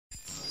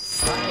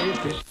On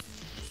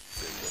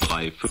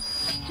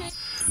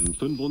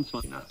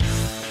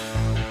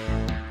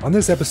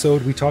this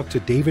episode, we talk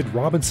to David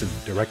Robinson,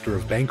 director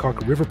of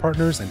Bangkok River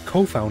Partners and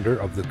co-founder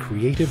of the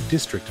Creative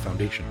District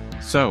Foundation.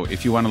 So,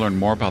 if you want to learn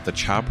more about the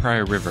Chao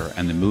Phraya River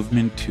and the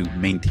movement to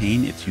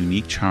maintain its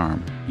unique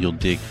charm, you'll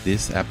dig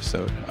this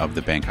episode of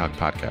the Bangkok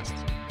Podcast.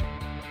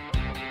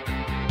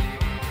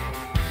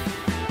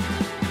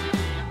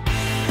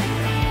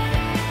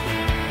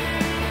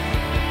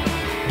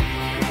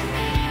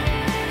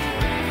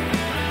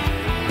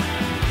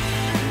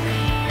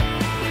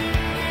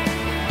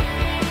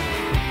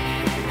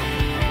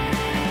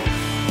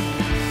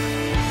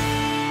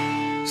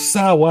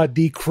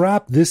 Sawadee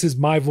crap. This is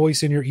my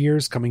voice in your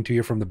ears coming to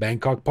you from the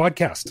Bangkok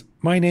Podcast.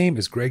 My name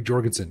is Greg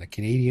Jorgensen, a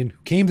Canadian who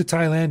came to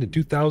Thailand in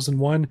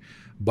 2001,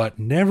 but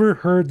never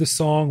heard the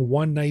song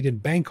One Night in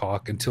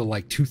Bangkok until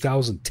like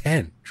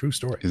 2010. True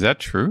story. Is that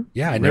true?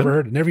 Yeah, I Really? never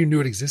heard it. Never even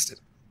knew it existed.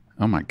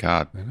 Oh my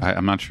God.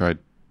 I'm not sure I'd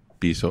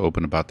be so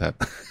open about that.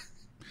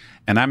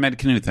 And I'm Ed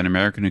Knuth, an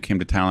American who came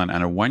to Thailand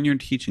on a one-year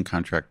teaching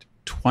contract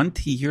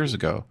 20 years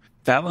ago.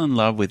 Fell in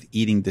love with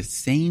eating the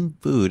same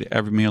food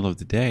every meal of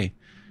the day.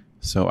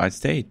 So I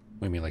stayed.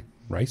 What do you mean, like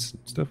rice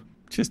and stuff?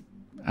 Just,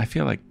 I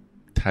feel like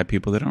Thai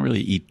people, they don't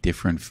really eat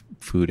different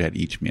food at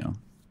each meal.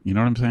 You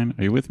know what I'm saying?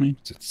 Are you with me?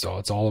 It's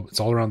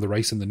all around the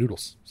rice and the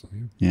noodles. So,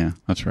 yeah. Yeah,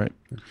 that's right.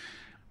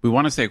 We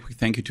want to say a quick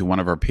thank you to one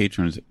of our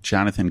patrons,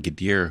 Jonathan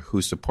Gadir,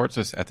 who supports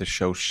us at the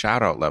show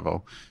shout-out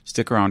level.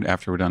 Stick around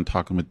after we're done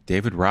talking with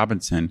David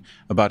Robinson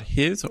about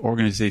his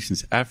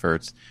organization's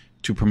efforts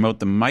to promote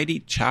the mighty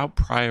Chao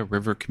Phraya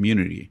River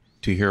community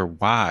to hear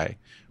why,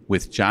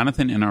 with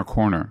Jonathan in our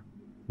corner,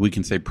 we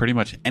can say pretty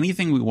much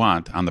anything we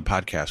want on the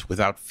podcast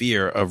without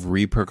fear of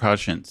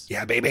repercussions.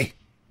 Yeah, baby.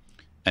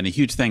 And a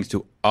huge thanks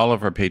to all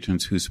of our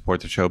patrons who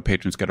support the show.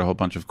 Patrons get a whole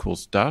bunch of cool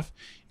stuff,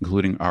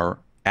 including our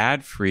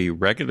ad-free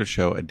regular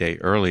show a day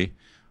early,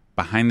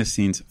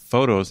 behind-the-scenes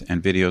photos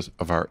and videos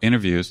of our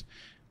interviews,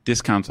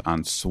 discounts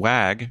on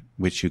swag,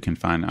 which you can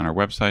find on our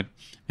website,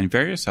 and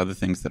various other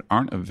things that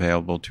aren't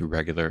available to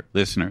regular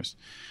listeners.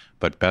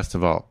 But best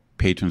of all,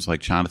 patrons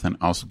like Jonathan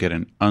also get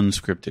an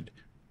unscripted,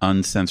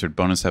 uncensored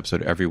bonus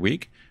episode every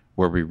week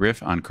where we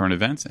riff on current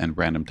events and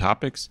random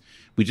topics.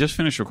 We just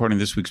finished recording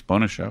this week's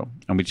bonus show,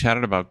 and we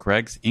chatted about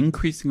Greg's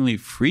increasingly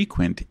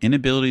frequent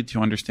inability to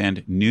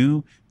understand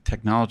new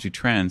technology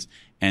trends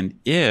and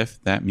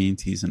if that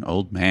means he's an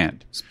old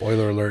man.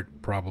 Spoiler alert,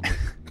 probably.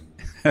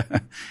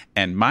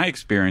 And my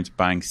experience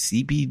buying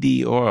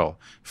CBD oil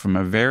from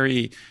a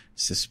very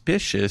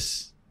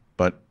suspicious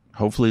but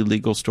hopefully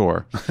legal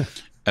store,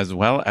 as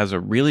well as a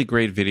really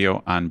great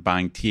video on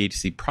buying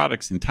THC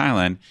products in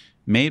Thailand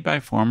made by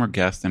former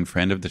guest and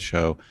friend of the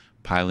show,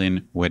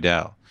 Pailin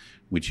Wedel,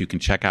 which you can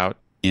check out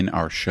in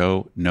our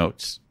show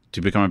notes. To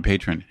become a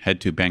patron,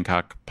 head to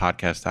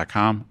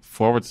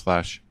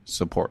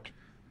bangkokpodcast.com/support.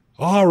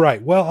 All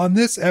right. Well, on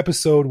this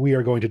episode, we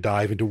are going to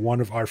dive into one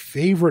of our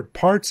favorite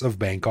parts of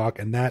Bangkok,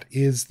 and that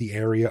is the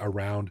area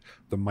around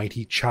the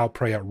mighty Chao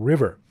Phraya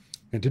River.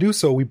 And to do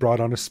so, we brought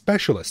on a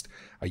specialist,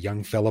 a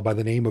young fellow by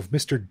the name of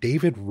Mr.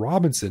 David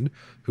Robinson,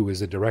 who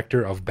is a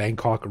director of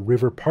Bangkok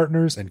River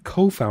Partners and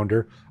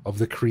co-founder of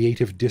the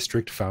Creative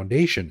District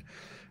Foundation.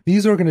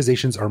 These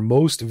organizations are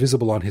most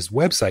visible on his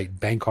website,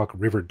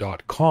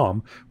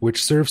 bangkokriver.com,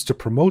 which serves to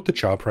promote the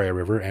Chao Phraya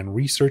River and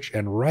research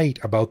and write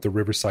about the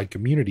riverside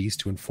communities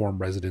to inform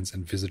residents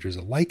and visitors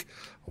alike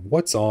of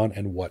what's on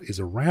and what is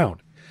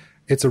around.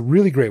 It's a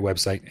really great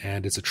website,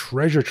 and it's a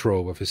treasure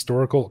trove of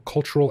historical,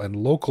 cultural, and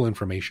local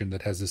information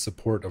that has the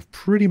support of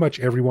pretty much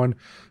everyone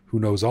who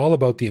knows all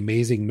about the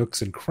amazing nooks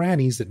and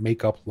crannies that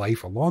make up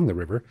life along the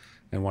river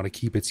and want to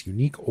keep its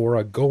unique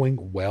aura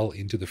going well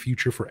into the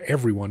future for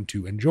everyone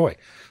to enjoy.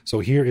 So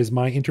here is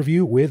my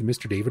interview with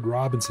Mr. David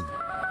Robinson.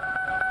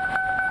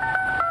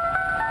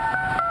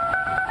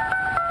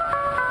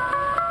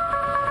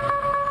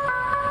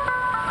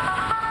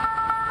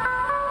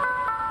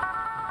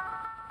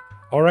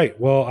 All right.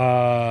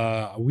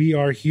 Well, we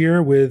are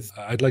here with,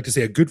 I'd like to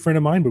say a good friend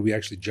of mine, but we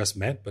actually just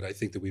met, but I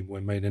think that we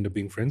might end up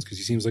being friends because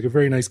he seems like a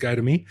very nice guy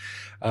to me.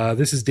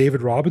 This is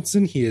David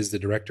Robinson. He is the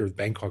director of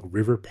Bangkok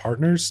River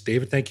Partners.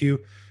 David, thank you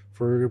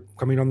for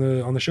coming on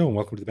the show, and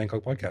welcome to the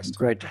Bangkok Podcast.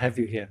 Great to have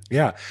you here.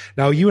 Yeah.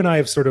 Now, you and I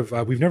have sort of,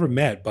 we've never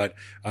met, but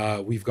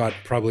we've got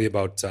probably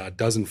about a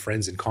dozen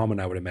friends in common,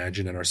 I would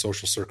imagine, and our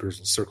social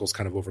circles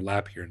kind of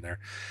overlap here and there.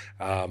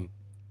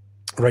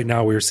 Right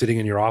now, we're sitting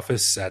in your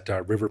office at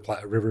River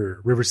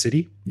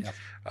City,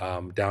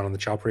 down on the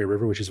Chao Phraya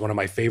River, which is one of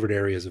my favorite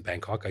areas of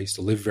Bangkok. I used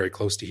to live very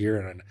close to here,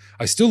 and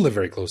I still live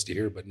very close to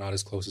here, but not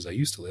as close as I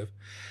used to live.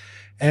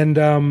 And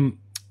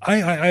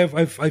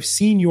I've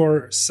seen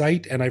your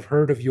site, and I've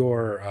heard of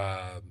your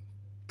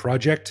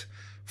project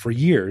for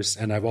years,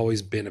 and I've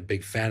always been a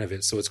big fan of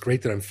it. So it's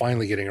great that I'm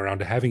finally getting around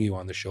to having you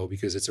on the show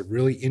because it's a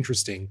really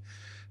interesting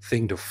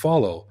thing to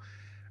follow,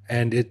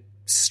 and it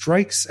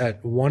strikes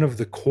at one of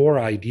the core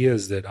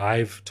ideas that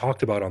I've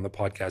talked about on the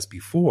podcast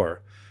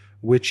before,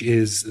 which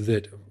is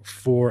that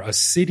for a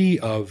city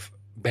of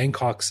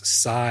Bangkok's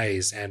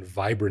size and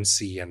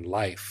vibrancy and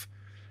life,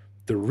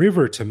 the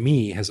river to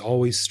me has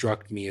always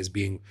struck me as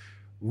being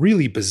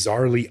really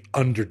bizarrely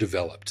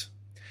underdeveloped.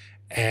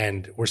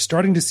 And we're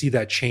starting to see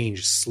that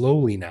change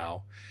slowly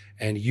now.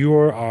 And you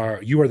are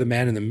the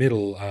man in the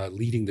middle,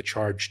 leading the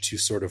charge to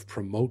sort of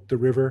promote the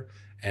river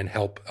and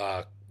help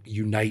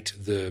unite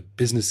the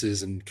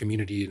businesses and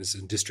communities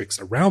and districts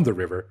around the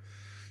river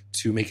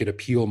to make it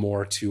appeal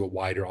more to a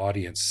wider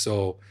audience.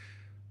 So,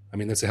 I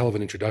mean, that's a hell of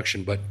an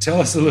introduction, but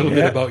tell us a little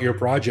bit about your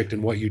project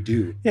and what you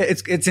do. Yeah,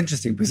 it's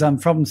interesting because I'm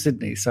from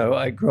Sydney. So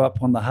I grew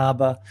up on the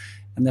harbour,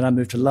 and then I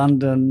moved to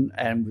London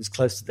and was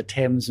close to the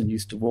Thames and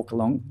used to walk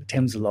along the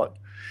Thames a lot.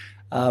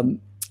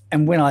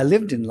 And when I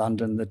lived in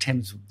London, the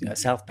Thames,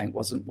 South Bank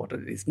wasn't what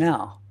it is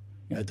now.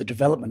 The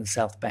development of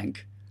South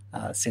Bank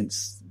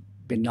since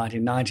the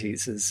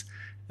 1990s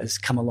has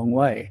come a long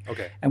way.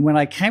 Okay. And when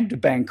I came to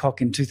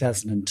Bangkok in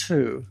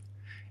 2002,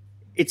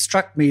 it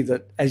struck me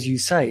that, as you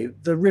say,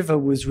 the river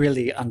was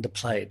really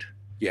underplayed.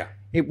 Yeah.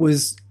 It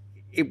was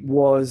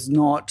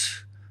not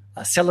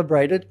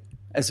celebrated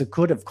as it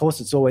could. Of course,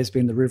 it's always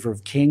been the River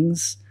of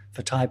Kings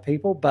for Thai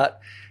people,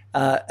 but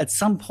at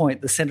some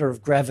point, the centre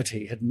of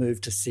gravity had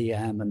moved to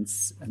Siam and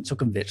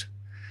Sukhumvit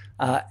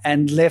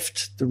and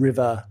left the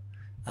river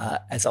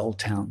as Old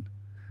Town.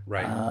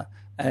 Right.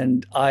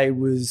 And I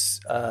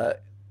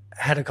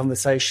had a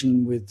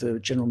conversation with the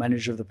general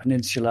manager of the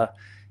Peninsula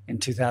in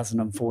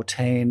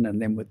 2014,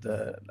 and then with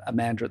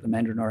Amanda at the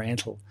Mandarin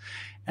Oriental.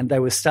 And they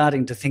were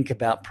starting to think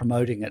about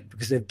promoting it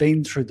because they've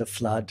been through the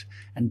flood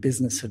and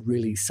business had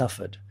really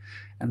suffered.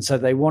 And so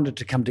they wanted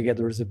to come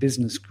together as a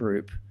business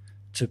group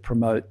to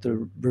promote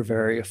the river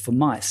area for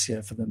MICE,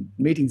 for the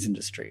meetings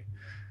industry.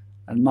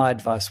 And my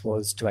advice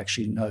was to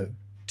actually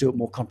do it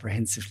more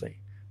comprehensively,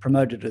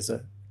 promote it as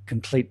a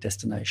complete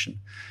destination.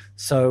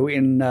 So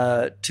in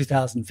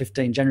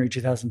January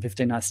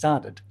 2015, I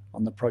started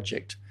on the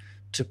project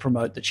to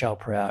promote the Chao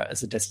Phraya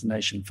as a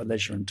destination for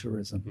leisure and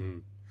tourism.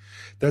 Mm.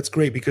 That's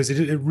great because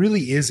it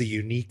really is a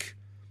unique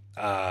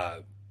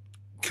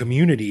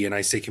community, and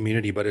I say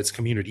community, but it's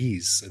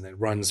communities, and it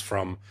runs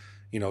from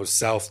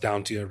south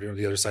down to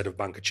the other side of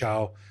Bangkok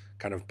Chao,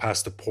 kind of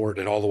past the port,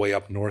 and all the way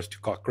up north to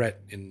Koh Kret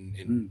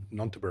in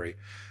Nonthaburi.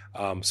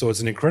 So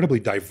it's an incredibly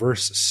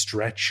diverse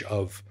stretch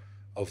of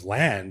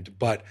land,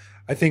 but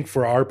I think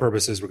for our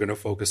purposes, we're going to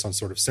focus on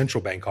sort of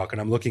central Bangkok, and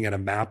I'm looking at a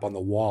map on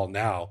the wall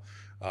now.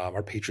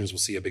 Our patrons will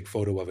see a big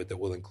photo of it that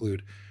we'll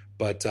include.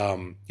 But,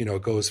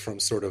 it goes from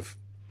sort of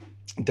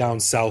down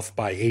south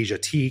by Asia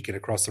Teak and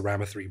across the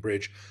Ramathri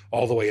Bridge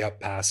all the way up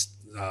past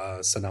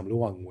Sanam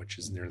Luang, which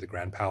is near the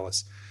Grand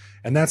Palace.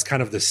 And that's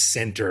kind of the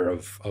center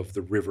of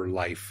the river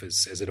life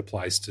as it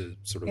applies to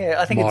sort of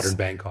I think modern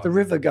Bangkok. The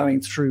river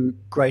going through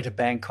Greater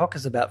Bangkok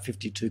is about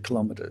 52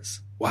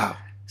 kilometres. Wow.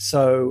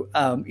 So,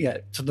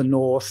 to the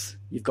north,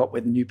 you've got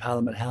where the new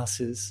Parliament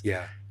House is.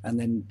 Yeah. And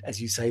then,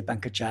 as you say,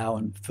 Bangkok Chao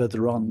and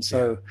further on.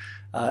 So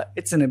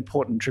it's an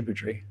important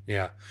tributary.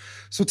 Yeah.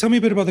 So tell me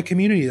a bit about the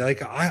community.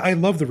 Like, I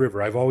love the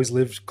river. I've always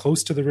lived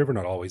close to the river,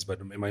 not always, but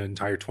in my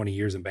entire 20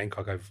 years in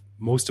Bangkok, I've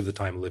most of the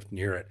time lived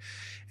near it.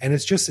 And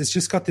it's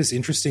just got this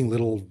interesting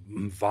little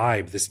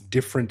vibe, this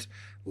different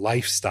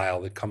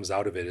lifestyle that comes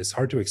out of it. It's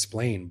hard to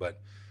explain,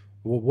 but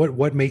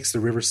what makes the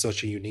river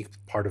such a unique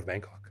part of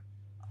Bangkok?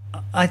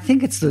 I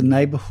think it's the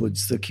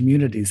neighbourhoods, the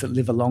communities that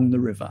live along the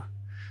river.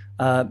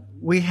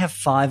 We have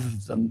 5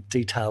 of them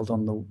detailed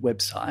on the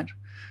website,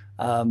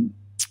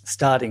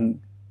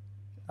 starting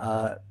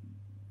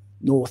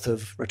north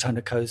of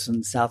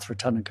Ratanakosin, south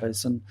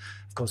Ratanakosin,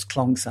 of course,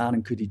 Klong San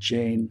and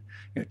Kutijin.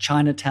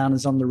 Chinatown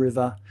is on the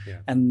river,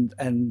 and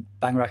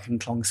Bang Rak and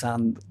Klong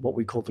San, what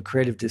we call the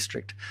creative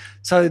district.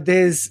 So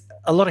there's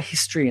a lot of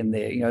history in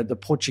there. The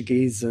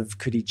Portuguese of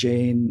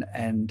Kutijin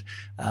and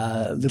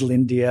Little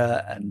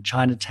India and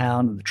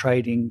Chinatown and the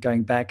trading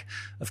going back.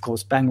 Of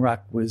course, Bang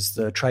Rak was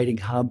the trading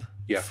hub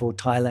for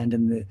Thailand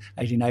in the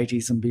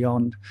 1880s and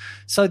beyond.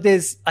 So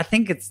I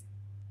think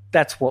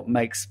that's what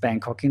makes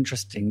Bangkok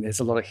interesting. There's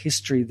a lot of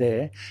history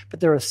there, but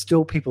there are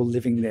still people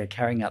living there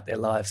carrying out their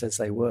lives as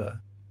they were.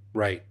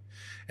 Right.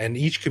 And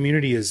each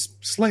community is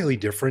slightly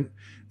different.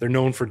 They're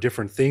known for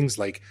different things,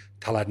 like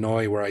Talat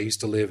Noi, where I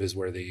used to live, is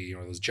where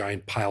those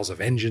giant piles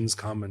of engines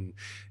come. And,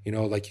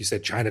 like you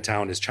said,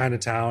 Chinatown is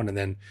Chinatown. And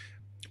then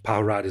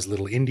Pahurat is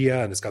Little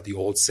India, and it's got the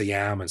old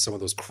Siam and some of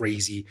those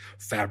crazy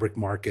fabric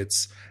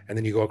markets. And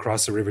then you go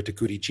across the river to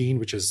Kutijin,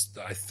 which is,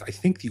 I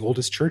think, the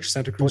oldest church,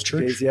 Santa Cruz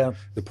Church. Yeah.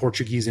 The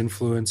Portuguese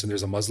influence, and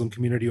there's a Muslim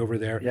community over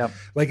there. Yeah.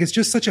 Like, it's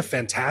just such a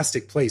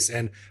fantastic place.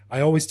 And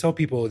I always tell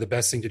people the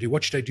best thing to do,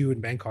 what should I do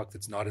in Bangkok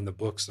that's not in the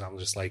books? And I'm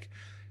just like,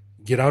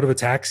 get out of a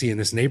taxi in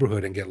this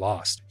neighborhood and get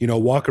lost.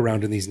 Walk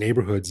around in these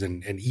neighborhoods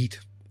and eat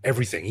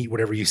everything, eat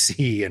whatever you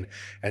see,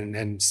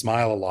 and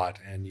smile a lot,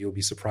 and you'll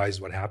be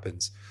surprised what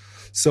happens.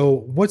 So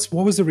what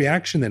was the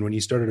reaction then when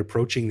you started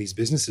approaching these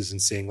businesses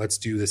and saying, let's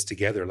do this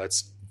together,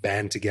 let's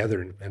band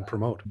together and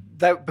promote?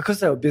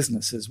 Because they were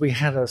businesses, I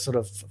had a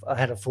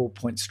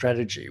 4-point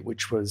strategy,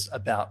 which was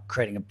about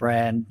creating a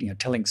brand,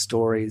 telling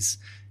stories,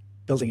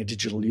 building a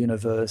digital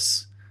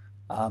universe.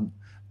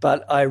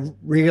 But I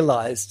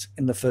realized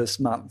in the first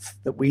month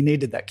that we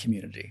needed that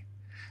community.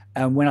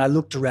 And when I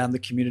looked around the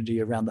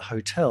community, around the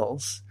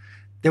hotels,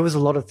 there was a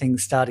lot of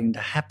things starting to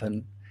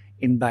happen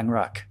in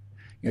Bangkok.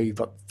 You've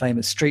got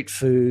famous street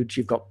food.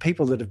 You've got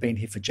people that have been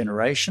here for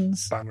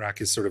generations.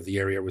 Bangkok is sort of the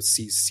area with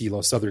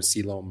southern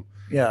Silom,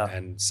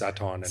 and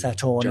Saton.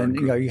 And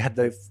you had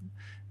the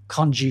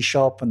congee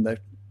shop and the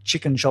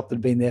chicken shop that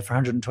had been there for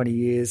 120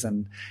 years,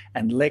 and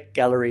Lek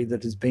Gallery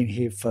that has been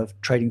here for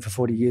trading for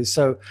 40 years.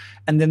 So,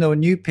 and then there were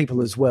new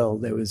people as well.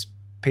 There was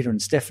Peter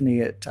and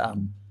Stephanie at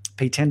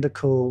P.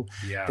 Tentacool.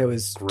 Yeah, there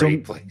was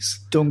great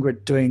place.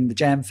 Dungrit doing the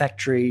jam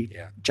factory,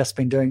 just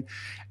been doing.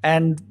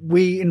 And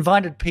we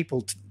invited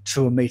people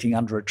to a meeting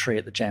under a tree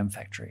at the jam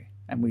factory.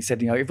 And we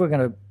said, if we're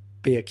going to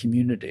be a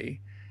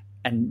community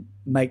and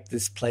make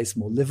this place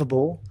more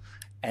livable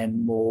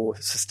and more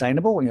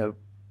sustainable,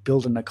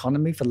 build an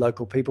economy for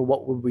local people,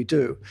 what would we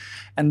do?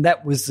 And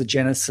that was the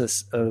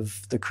genesis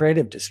of the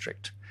Creative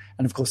District.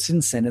 And of course,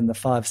 since then, in the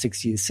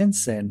 5-6 years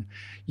since then,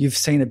 you've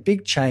seen a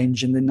big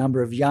change in the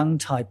number of young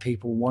Thai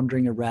people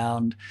wandering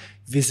around,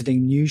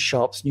 visiting new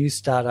shops, new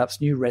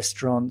startups, new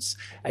restaurants,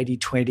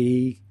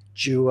 80/20,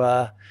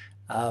 Jua.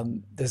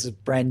 There's a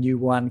brand new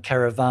one,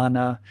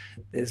 Caravana.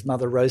 There's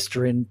Mother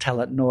Roaster in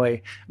Talat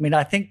Noi. I mean,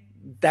 I think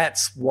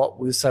that's what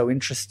was so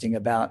interesting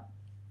about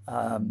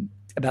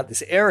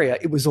this area.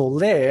 It was all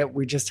there.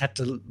 We just had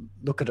to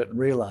look at it and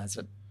realize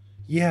it.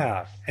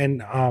 Yeah.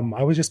 And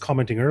I was just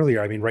commenting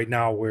earlier, I mean, right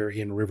now we're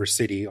in River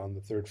City on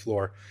the 3rd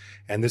floor,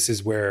 and this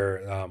is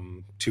where,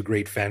 to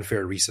great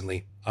fanfare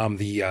recently,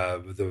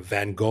 the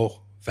Van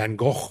Gogh,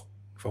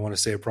 if I want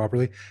to say it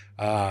properly,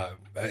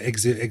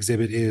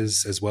 exhibit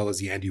is, as well as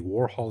the Andy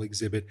Warhol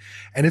exhibit.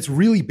 And it's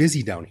really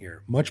busy down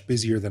here, much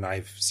busier than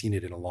I've seen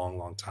it in a long,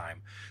 long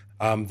time.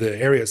 The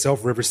area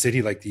itself, River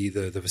City, like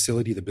the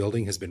facility, the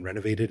building has been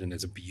renovated and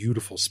it's a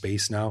beautiful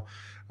space now.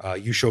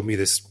 You showed me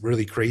this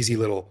really crazy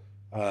little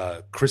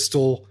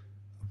crystal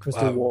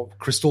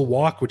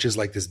walk, which is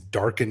like this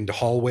darkened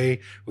hallway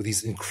with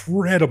these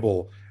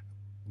incredible,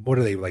 what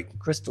are they, like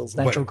crystals,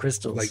 natural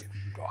crystals, like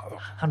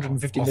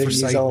 150 million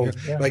years old,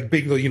 like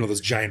big,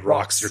 those giant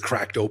rocks. They're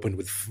cracked open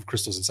with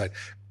crystals inside.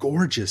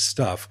 Gorgeous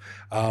stuff.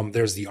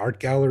 There's the art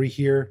gallery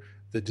here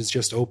that is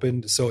just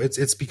opened, so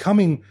it's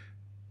becoming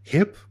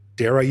hip.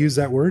 Dare I use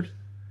that word?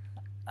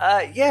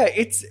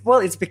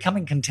 It's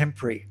becoming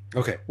contemporary.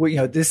 Okay.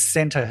 Well, this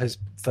centre has,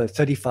 for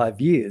 35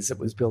 years, it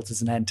was built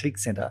as an antique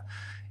centre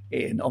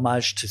in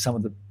homage to some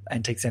of the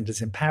antique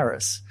centres in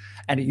Paris.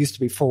 And it used to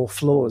be 4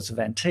 floors of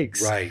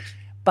antiques. Right.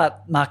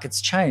 But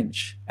markets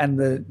change and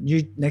the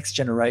next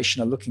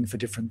generation are looking for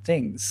different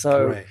things.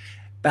 So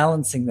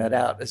balancing that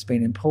out has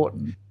been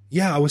important.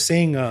 Yeah, I was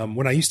saying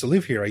when I used to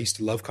live here, I used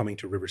to love coming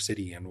to River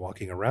City and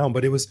walking around,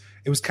 but it was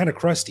kind of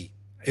crusty.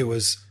 It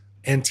was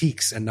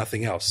antiques and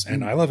nothing else.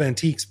 And I love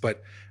antiques,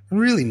 but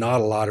really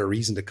not a lot of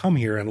reason to come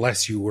here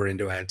unless you were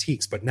into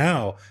antiques. But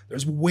now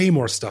there's way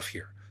more stuff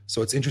here.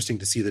 So it's interesting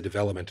to see the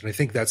development. And I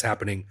think that's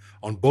happening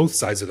on both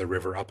sides of the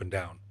river, up and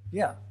down.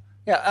 Yeah.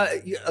 Yeah,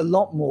 a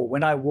lot more.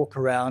 When I walk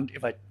around,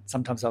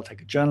 sometimes I'll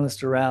take a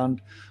journalist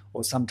around,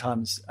 or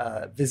sometimes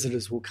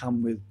visitors will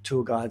come with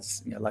tour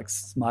guides, like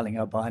Smiling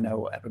Albino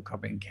or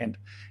Abercrombie and Kent,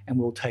 and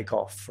we'll take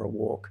off for a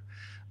walk.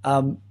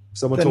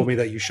 Someone told me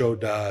that you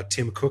showed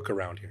Tim Cook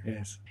around here.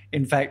 Yes.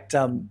 In fact,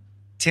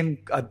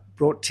 I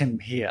brought Tim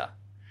here,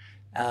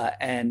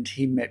 and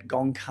he met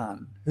Gong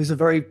Khan, who's a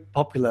very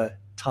popular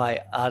Thai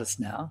artist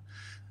now.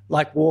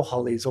 Like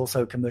Warhol, he's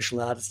also a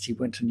commercial artist. He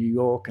went to New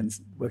York and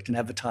worked in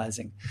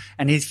advertising,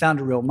 and he's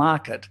found a real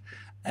market.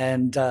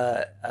 And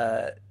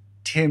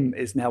Tim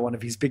is now one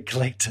of his big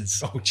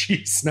collectors. Oh,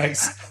 geez,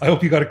 nice. I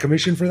hope you got a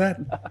commission for that.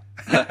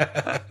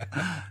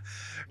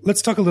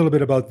 Let's talk a little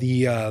bit about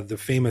the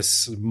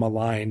famous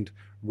maligned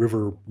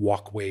river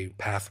walkway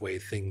pathway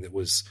thing that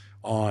was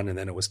on, and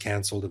then it was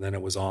canceled, and then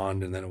it was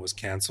on, and then it was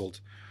canceled.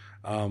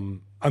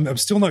 I'm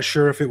still not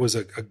sure if it was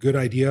a good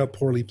idea,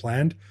 poorly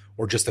planned,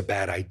 or just a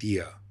bad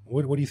idea.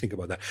 What do you think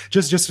about that?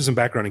 Just for some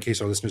background, in case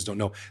our listeners don't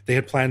know, they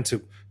had planned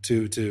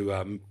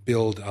to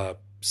build a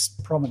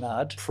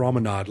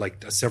promenade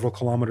like several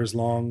kilometers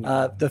long.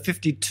 The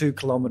 52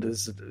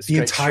 kilometers, the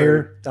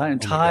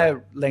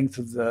entire length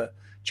of the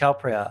Chao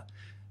Phraya,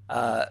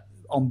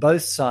 on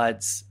both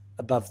sides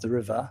above the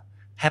river,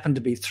 happened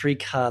to be 3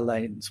 car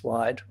lanes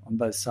wide on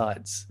both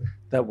sides.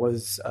 That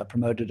was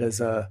promoted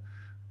as a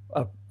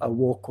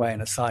walkway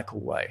and a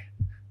cycleway.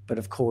 But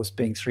of course,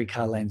 being 3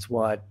 car lanes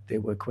wide, there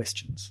were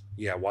questions.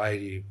 Yeah, why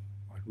do you?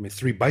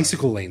 3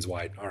 bicycle lanes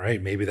wide. All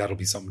right, maybe that'll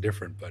be something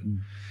different. But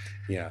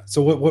yeah.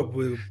 So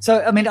what?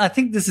 So I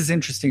think this is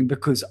interesting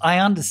because I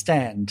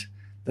understand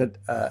that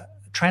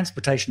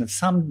transportation of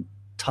some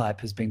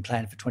type has been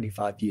planned for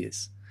 25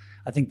 years.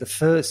 I think the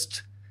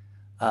first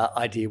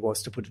idea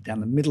was to put it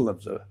down the middle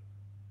of the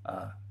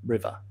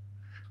river.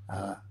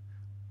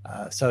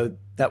 So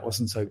that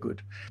wasn't so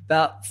good.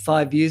 About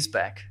 5 years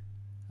back,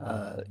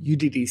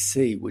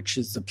 UDDC, which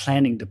is the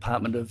planning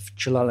department of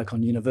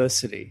Chulalongkorn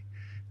University,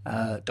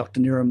 Dr.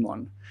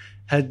 Niramon,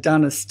 had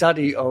done a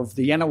study of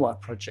the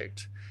Yanawat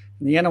project.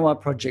 And the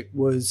Yanawat project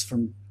was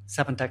from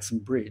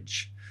Sapantaksan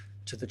Bridge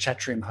to the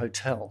Chatrium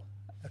Hotel,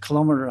 a 1.5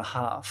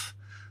 kilometres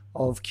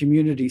of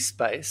community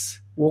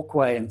space,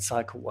 walkway and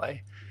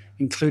cycleway,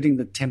 including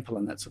the temple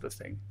and that sort of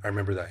thing. I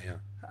remember that, yeah.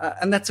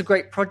 And that's a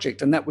great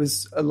project, and that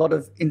was a lot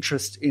of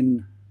interest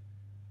in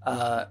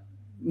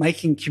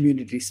making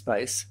community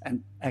space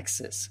and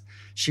access.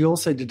 She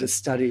also did a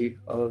study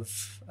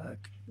of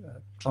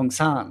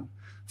Klongsan,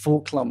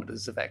 4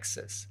 kilometres of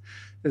access.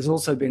 There's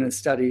also been a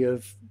study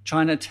of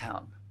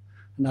Chinatown,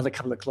 another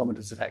couple of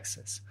kilometres of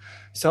access.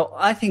 So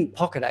I think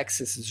pocket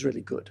access is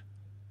really good.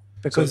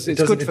 Because so it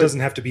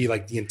doesn't have to be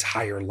like the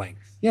entire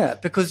length. Yeah,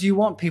 because you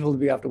want people to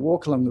be able to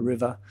walk along the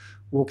river,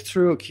 walk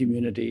through a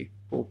community,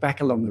 walk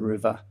back along the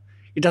river.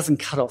 It doesn't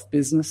cut off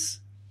business.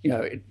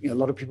 A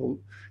lot of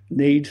people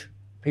need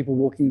people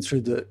walking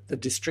through the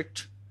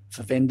district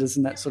for vendors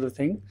and that sort of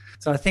thing.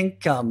 So I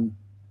think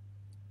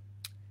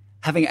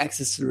having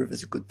access to the river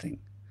is a good thing.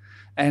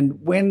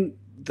 And when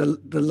the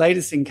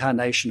latest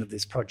incarnation of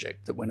this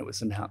project, that when it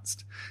was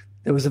announced,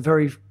 there was a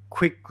very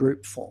quick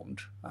group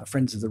formed,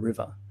 Friends of the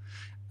River,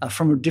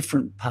 from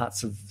different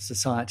parts of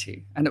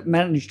society, and it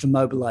managed to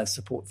mobilise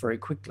support very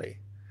quickly.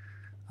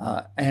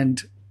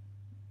 And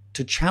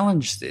to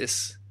challenge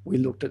this, we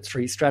looked at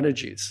 3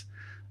 strategies,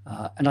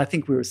 and I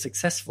think we were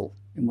successful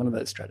in one of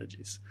those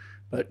strategies.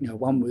 But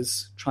one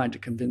was trying to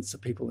convince the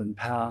people in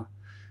power.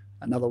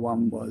 Another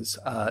one was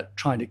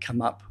trying to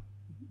come up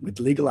with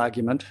legal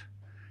argument.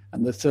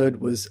 And the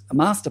third was a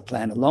master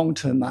plan, a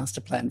long-term master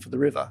plan for the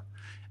river.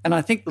 And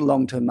I think the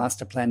long-term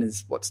master plan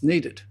is what's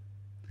needed.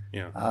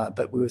 Yeah.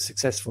 But we were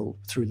successful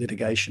through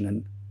litigation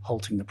and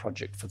halting the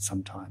project for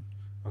some time.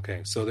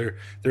 Okay, so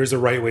there's a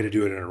right way to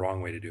do it and a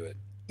wrong way to do it.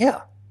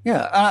 Yeah.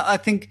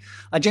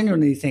 I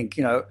genuinely think,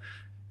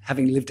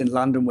 having lived in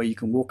London where you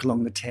can walk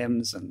along the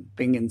Thames and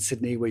being in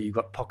Sydney where you've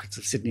got pockets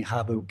of Sydney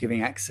Harbour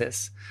giving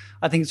access,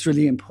 I think it's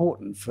really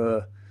important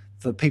for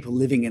people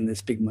living in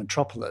this big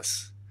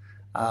metropolis.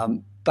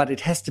 But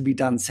it has to be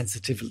done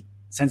sensitively,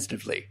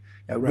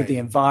 Right. with the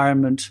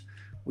environment,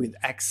 with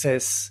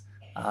access,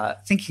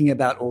 thinking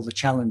about all the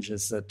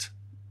challenges that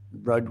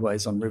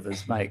roadways on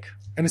rivers make.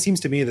 And it seems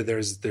to me that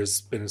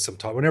there's been some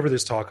talk, whenever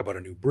there's talk about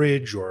a new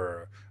bridge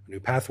or a new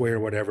pathway or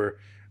whatever,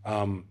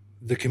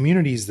 the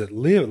communities that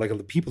live, like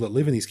the people that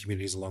live in these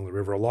communities along the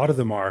river, a lot of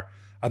them are,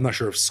 I'm not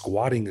sure if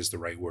squatting is the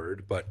right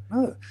word, but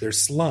they're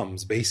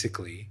slums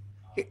basically.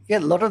 Yeah,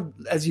 a lot of,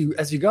 as you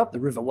go up the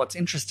river, what's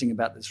interesting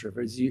about this river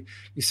is you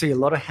see a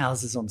lot of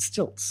houses on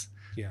stilts.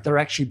 Yeah. They're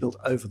actually built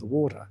over the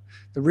water.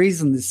 The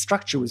reason this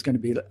structure was going to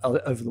be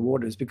over the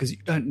water is because you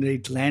don't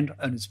need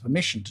landowners'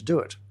 permission to do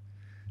it.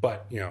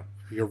 But,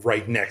 you're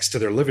right next to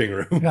their living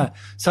room. Yeah.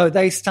 So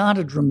they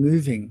started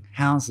removing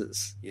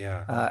houses.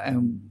 Yeah.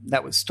 And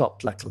that was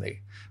stopped,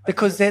 luckily,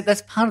 because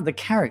that's part of the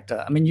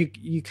character. I mean,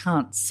 you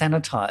can't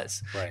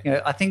sanitize.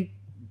 Right. I think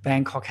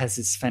Bangkok has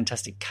this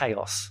fantastic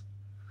chaos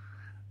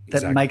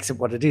that makes it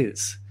what it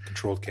is.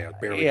 Controlled chaos,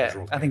 barely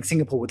controlled chaos. I think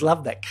Singapore would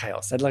love that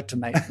chaos. They'd like to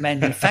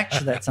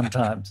manufacture that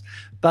sometimes.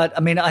 But,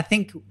 I mean, I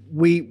think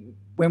when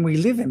we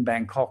live in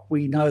Bangkok,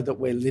 we know that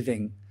we're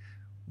living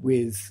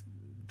with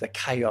the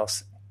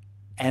chaos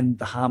and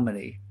the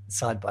harmony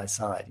side by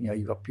side.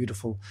 You've got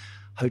beautiful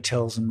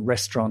hotels and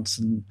restaurants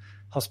and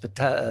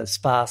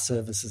spa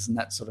services and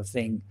that sort of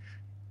thing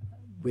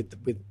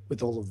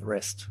with all of the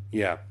rest.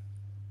 Yeah.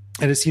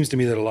 And it seems to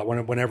me that a lot,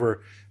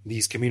 whenever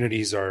these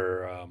communities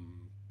are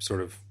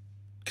sort of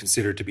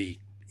considered to be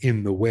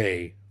in the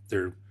way,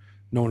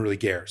 no one really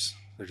cares.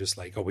 They're just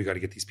like, oh, we got to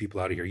get these people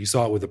out of here. You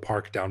saw it with the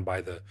park down by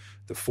the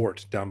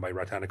fort down by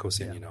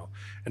Ratanakosin,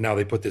 and now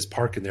they put this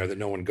park in there that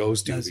no one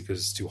goes to because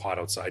it's too hot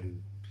outside,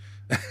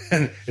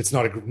 and it's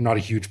not a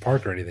huge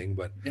park or anything,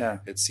 but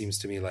it seems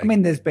to me like, I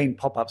mean, there's been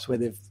pop-ups where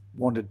they've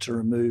wanted to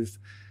remove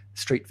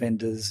street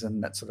vendors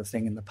and that sort of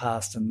thing in the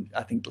past, and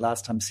I think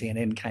last time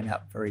CNN came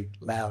out very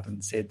loud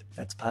and said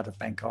that's part of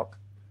Bangkok.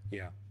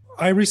 Yeah.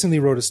 I recently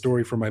wrote a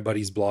story for my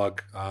buddy's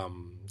blog,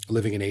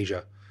 Living in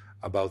Asia,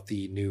 about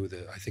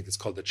I think it's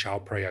called the Chao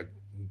Phraya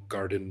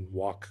Garden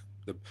Walk,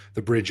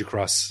 the bridge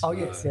across. Oh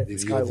yes, the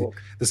skywalk.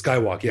 The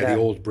skywalk, the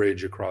old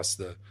bridge across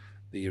the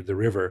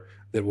river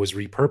that was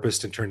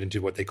repurposed and turned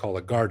into what they call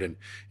a garden.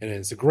 And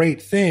it's a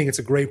great thing. It's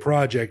a great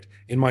project.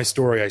 In my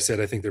story, I said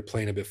I think they're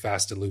playing a bit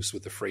fast and loose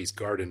with the phrase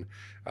garden.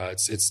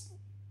 It's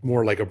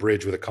more like a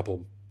bridge with a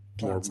couple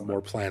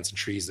more plants and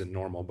trees than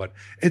normal, but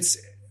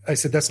I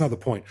said, that's not the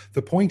point.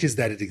 The point is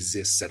that it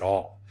exists at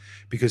all,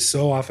 because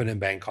so often in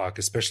Bangkok,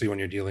 especially when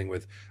you're dealing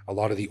with a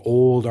lot of the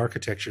old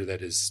architecture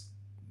that is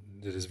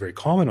very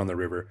common on the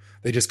river,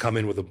 they just come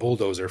in with a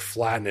bulldozer,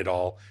 flatten it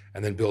all,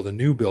 and then build a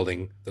new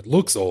building that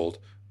looks old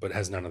but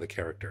has none of the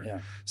character.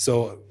 Yeah.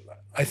 So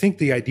I think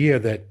the idea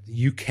that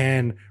you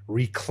can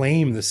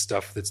reclaim the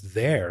stuff that's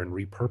there and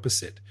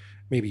repurpose it,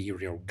 maybe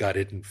gut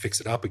it and fix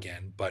it up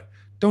again, but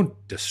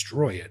don't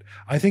destroy it.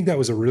 I think that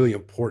was a really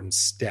important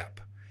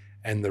step.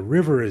 And the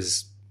river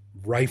is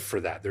rife for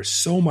that. There's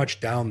so much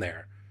down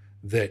there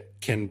that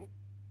can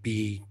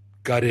be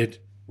gutted,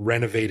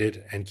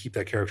 renovated, and keep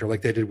that character,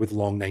 like they did with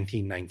Long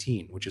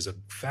 1919, which is a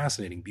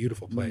fascinating,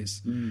 beautiful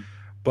place. Mm-hmm.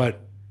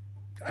 But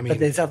I mean, but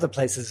there's other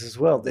places as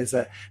well. There's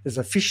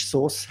a fish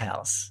sauce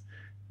house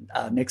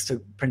next to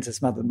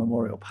Princess Mother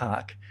Memorial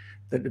Park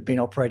that had been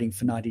operating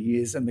for 90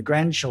 years, and the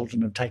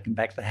grandchildren have taken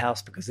back the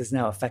house because there's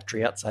now a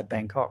factory outside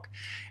Bangkok,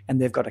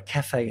 and they've got a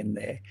cafe in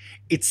there.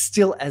 It's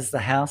still as the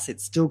house.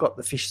 It's still got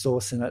the fish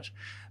sauce in it,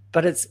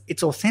 but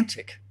it's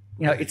authentic.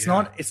 It's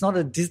not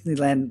a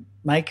Disneyland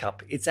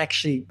makeup. It's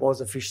actually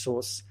was a fish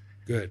sauce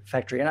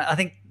factory, and I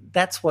think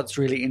that's what's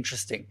really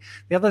interesting.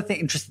 The other thing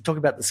interesting, talk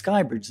about the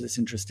Sky Bridge that's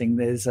interesting,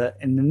 there's an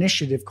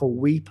initiative called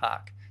We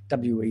Park,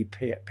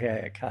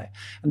 WEPAK,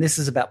 and this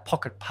is about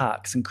pocket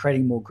parks and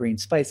creating more green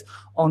space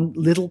on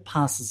little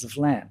parcels of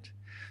land.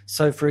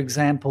 So, for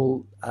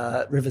example,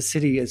 River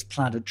City has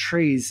planted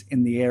trees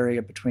in the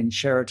area between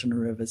Sheraton and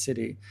River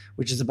City,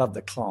 which is above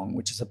the Klong,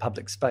 which is a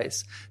public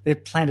space.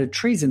 They've planted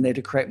trees in there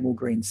to create more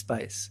green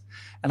space.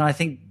 And I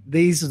think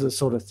these are the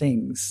sort of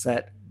things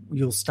that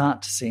you'll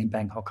start to see in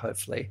Bangkok,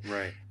 hopefully.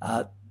 Right.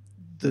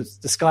 The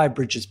Sky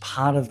Bridge is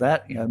part of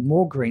that,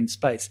 more green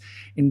space.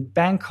 In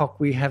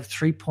Bangkok, we have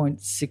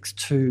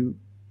 3.62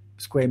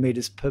 square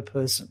meters per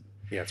person.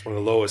 Yeah, it's one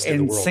of the lowest in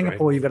the world. In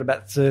Singapore, right? You've got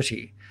about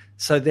 30.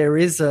 So there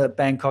is a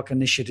Bangkok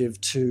initiative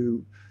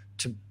to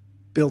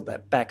build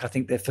that back. I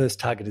think their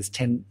first target is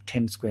 10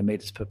 square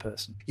meters per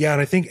person. Yeah,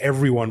 and I think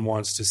everyone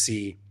wants to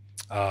see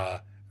a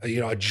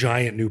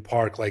giant new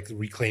park like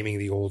reclaiming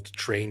the old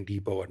train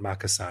depot at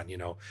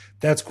Makasan.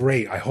 That's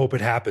great. I hope it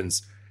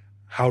happens.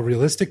 How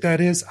realistic that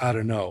is, I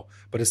don't know.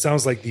 But it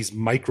sounds like these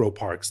micro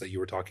parks that you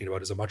were talking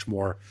about is a much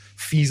more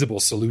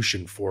feasible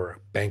solution for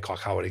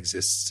Bangkok, how it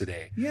exists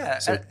today. Yeah,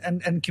 so,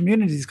 and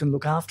communities can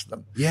look after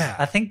them. Yeah.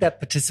 I think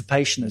that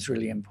participation is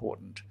really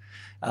important.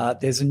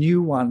 There's a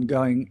new one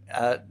going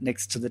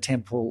next to the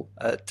temple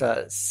at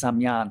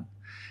Samyan,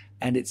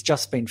 and it's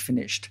just been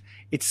finished.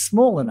 It's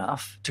small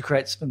enough to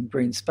create some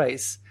green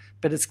space,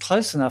 but it's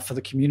close enough for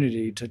the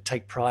community to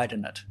take pride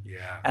in it.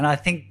 Yeah. And I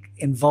think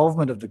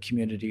involvement of the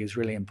community is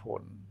really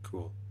important.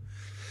 Cool.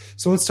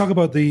 So let's talk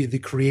about the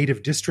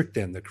creative district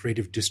then, the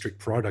creative district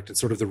product and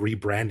sort of the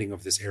rebranding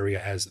of this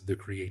area as the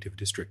creative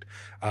district.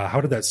 How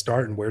did that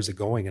start and where's it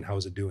going and how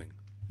is it doing?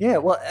 Yeah,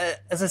 well,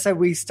 as I say,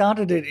 we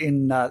started it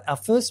in our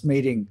first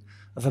meeting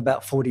of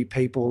about 40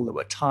 people. There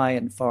were Thai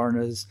and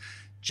foreigners,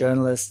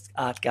 journalists,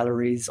 art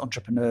galleries,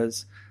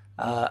 entrepreneurs.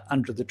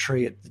 Under the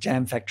tree at the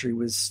Jam Factory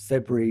was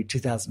February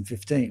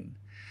 2015.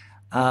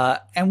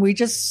 And we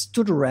just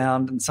stood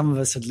around, and some of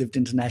us had lived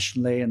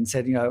internationally and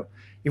said,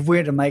 if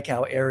we're to make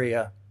our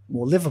area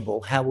more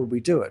livable, how would we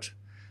do it?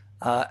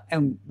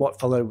 And what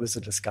followed was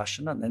a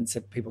discussion, and then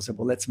people said,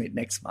 well, let's meet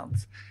next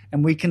month.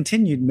 And we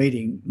continued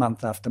meeting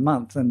month after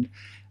month.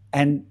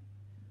 And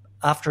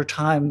after a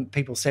time,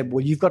 people said,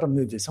 well, you've got to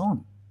move this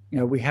on.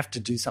 We have to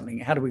do something.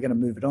 How are we going to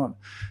move it on?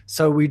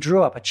 So we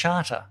drew up a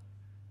charter.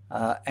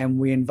 And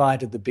we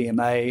invited the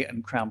BMA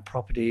and Crown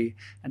Property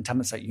and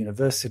Thammasat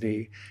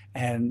University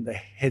and the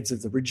heads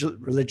of the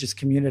religious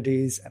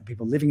communities and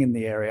people living in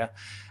the area.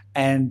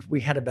 And we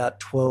had about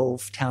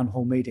 12 town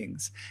hall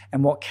meetings.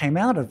 And what came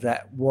out of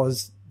that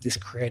was this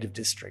creative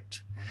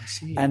district. I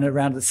see. And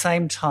around the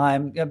same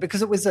time,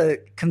 because it was a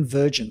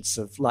convergence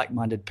of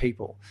like-minded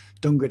people,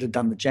 Dungrit had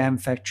done the Jam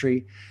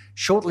Factory.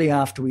 Shortly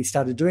after we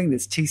started doing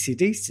this,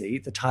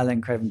 TCDC, the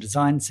Thailand Craven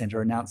Design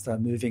Centre, announced they were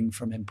moving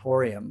from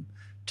Emporium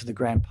to the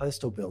Grand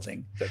Postal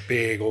Building. That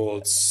big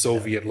old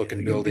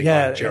Soviet-looking building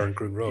on Charing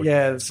Crook Road.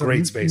 Yeah,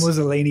 great space.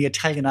 Mussolini,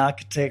 Italian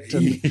architect.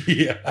 And,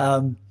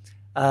 yeah.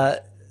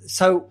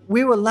 So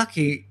we were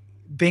lucky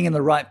being in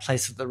the right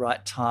place at the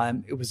right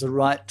time. It was the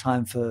right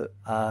time for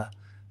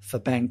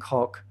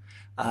Bangkok.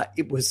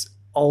 It was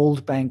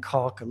old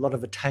Bangkok, a lot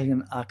of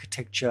Italian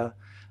architecture,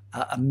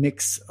 a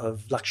mix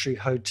of luxury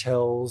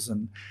hotels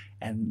and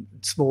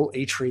small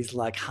eateries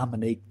like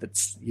Harmonique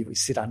that's you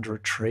sit under a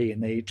tree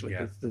and eat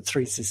with the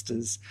Three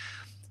Sisters.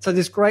 So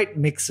this great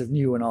mix of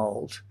new and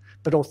old,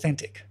 but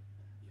authentic.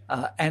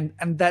 And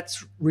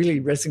that's really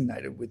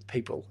resonated with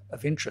people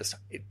of interest.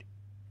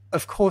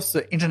 Of course,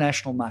 the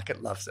international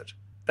market loves it.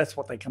 That's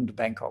what they come to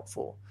Bangkok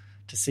for,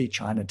 to see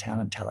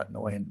Chinatown and Talat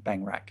Noi and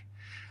Bang Rak.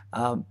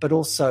 But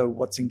also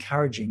what's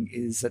encouraging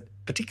is that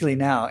particularly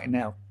now in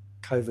our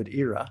COVID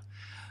era,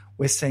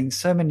 we're seeing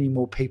so many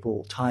more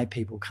people, Thai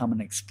people, come and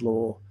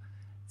explore,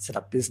 set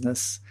up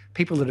business.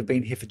 People that have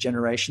been here for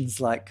generations,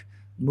 like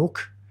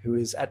Mook, who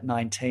is at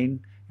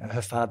 19.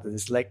 Her father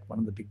is Lek, one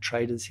of the big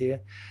traders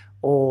here.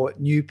 Or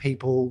new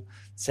people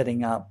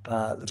setting up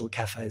little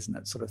cafes and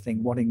that sort of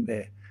thing, wanting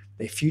their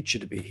future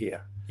to be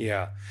here.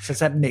 Yeah. So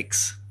it's that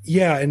mix.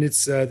 Yeah, and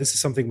it's this is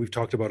something we've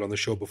talked about on the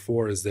show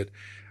before, is that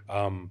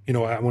I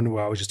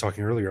was just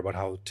talking earlier about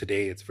how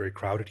today it's very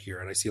crowded here,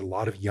 and I see a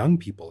lot of young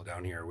people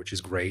down here, which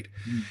is great.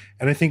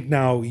 And I think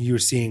now you're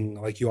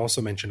seeing, like you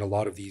also mentioned, a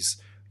lot of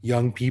these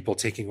young people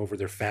taking over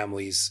their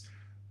families'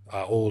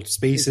 old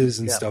spaces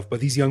and stuff. But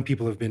these young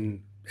people have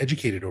been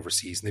educated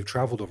overseas and they've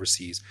traveled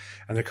overseas,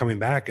 and they're coming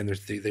back and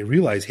they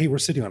realize, hey, we're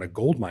sitting on a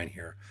gold mine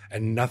here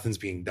and nothing's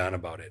being done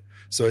about it.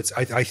 So it's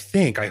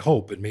I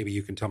hope, and maybe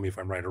you can tell me if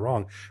I'm right or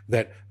wrong,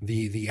 that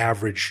the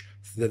average,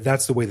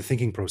 that's the way the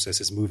thinking process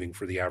is moving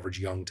for the average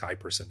young Thai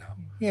person now.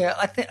 Yeah,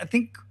 I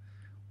think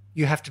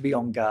you have to be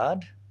on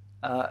guard.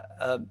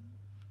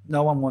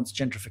 no one wants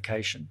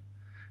gentrification.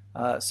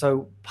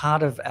 So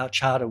part of our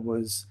charter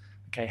was,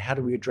 okay, how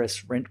do we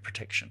address rent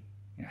protection?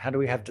 How do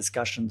we have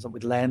discussions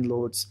with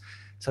landlords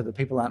so that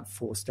people aren't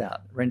forced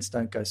out, rents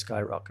don't go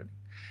skyrocketing?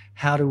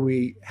 How do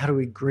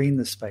we green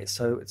the space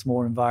so it's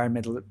more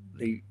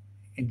environmentally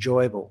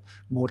enjoyable,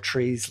 more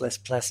trees, less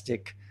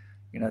plastic,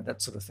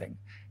 that sort of thing?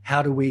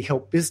 How do we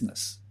help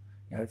business?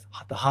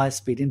 The highest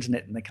speed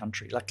internet in the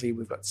country. Luckily,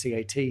 we've got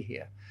CAT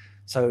here.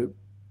 So,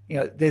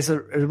 there's a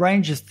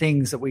range of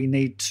things that we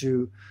need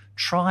to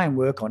try and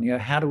work on.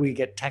 How do we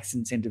get tax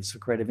incentives for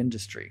creative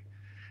industry?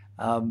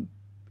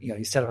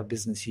 You set up a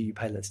business here, you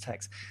pay less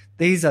tax.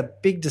 These are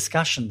big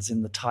discussions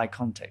in the Thai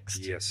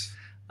context. Yes.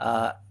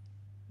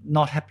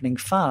 Not happening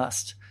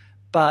fast,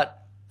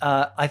 but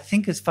I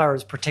think as far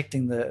as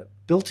protecting the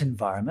built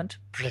environment,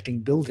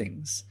 protecting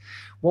buildings,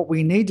 what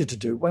we needed to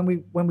do,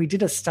 when we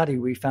did a study,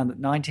 we found that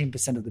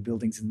 19% of the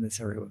buildings in this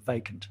area were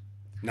vacant.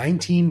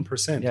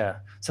 19%? Yeah.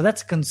 So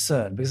that's a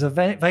concern because a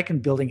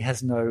vacant building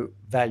has no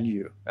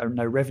value or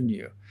no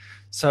revenue.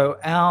 So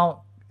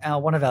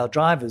one of our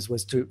drivers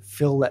was to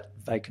fill that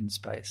vacant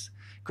space,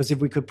 because if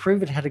we could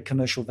prove it had a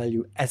commercial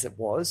value as it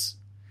was,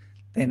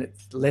 then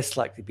it's less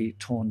likely to be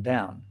torn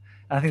down.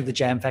 And I think the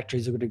Jam Factory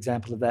is a good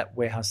example of that.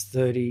 Warehouse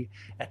 30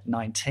 at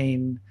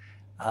 19.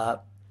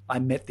 I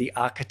met the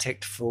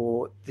architect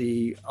for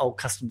the old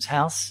Customs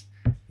House,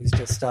 who's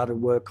just started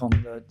work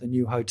on the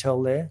new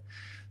hotel there.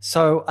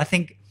 So I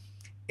think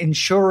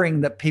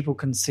ensuring that people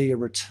can see a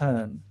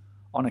return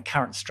on a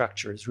current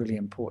structure is really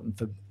important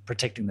for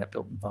protecting that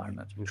built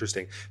environment.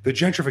 Interesting. The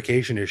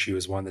gentrification issue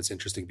is one that's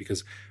interesting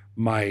because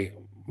my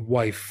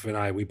wife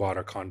and we bought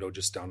our condo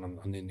just down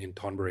in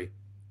Thonburi,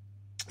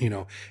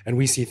 and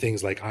we see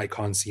things like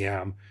Icon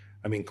Siam.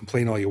 I mean,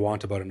 complain all you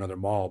want about another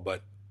mall,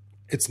 but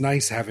it's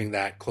nice having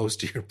that close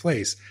to your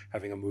place,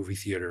 having a movie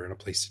theater and a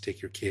place to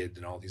take your kid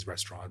and all these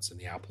restaurants and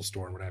the Apple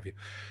store and what have you,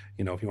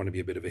 if you want to be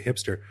a bit of a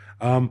hipster.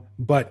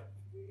 But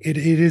it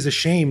is a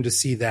shame to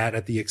see that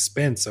at the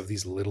expense of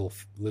these little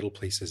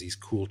places, these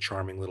cool,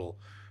 charming little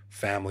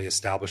family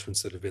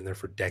establishments that have been there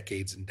for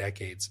decades and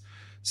decades.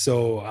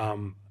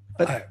 So,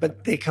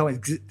 but they're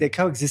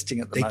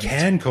coexisting at the moment. They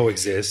can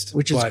coexist,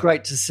 which is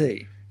great to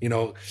see.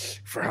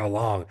 For how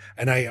long?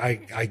 And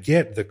I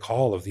get the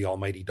call of the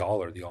almighty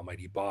dollar, the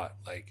almighty baht.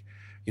 Like,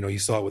 you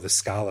saw it with the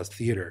Scala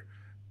Theater.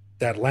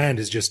 That land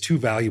is just too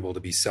valuable to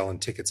be selling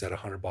tickets at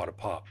 100 baht a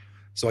pop.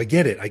 So I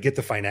get it. I get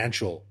the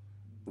financial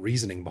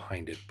reasoning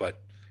behind it,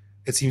 but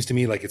it seems to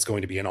me like it's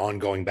going to be an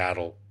ongoing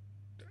battle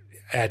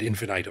ad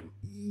infinitum.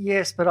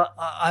 Yes, but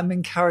I'm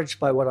encouraged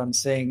by what I'm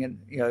seeing.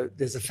 And,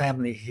 there's a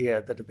family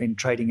here that have been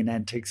trading in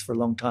antiques for a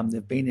long time.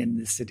 They've been in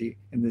this city,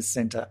 in this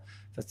centre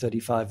for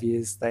 35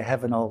 years. They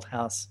have an old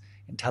house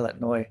in Talat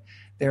Noi.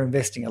 They're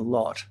investing a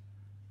lot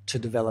to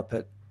develop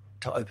it,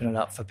 to open it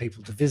up for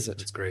people to visit.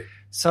 That's great.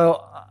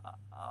 So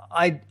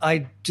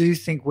I do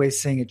think we're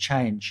seeing a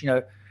change.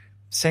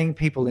 Seeing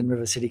people in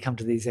River City come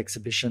to these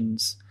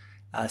exhibitions,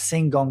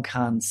 seeing Gong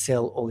Khan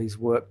sell all his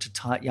work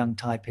to young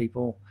Thai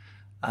people,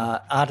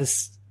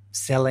 artists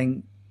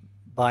selling,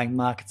 buying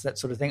markets, that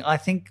sort of thing. I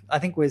think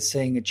we're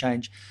seeing a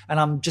change, and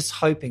I'm just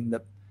hoping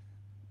that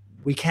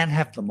we can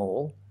have them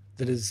all.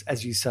 That is,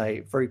 as you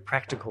say, very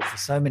practical for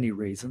so many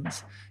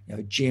reasons.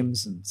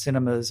 Gyms and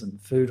cinemas and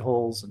food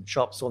halls and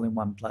shops all in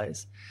one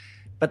place,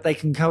 but they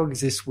can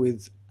coexist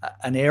with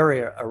an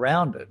area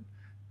around it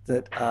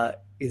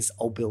that is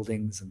old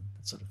buildings and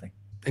that sort of thing.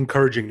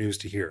 Encouraging news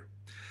to hear.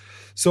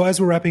 So as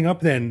we're wrapping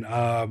up then,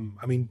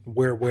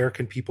 where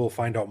can people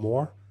find out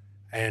more?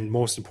 And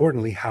most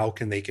importantly, how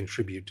can they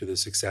contribute to the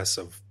success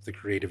of the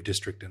Creative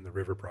District and the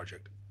River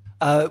Project?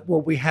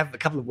 Well, we have a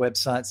couple of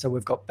websites. So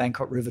we've got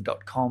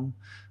bangkokriver.com,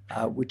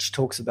 which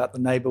talks about the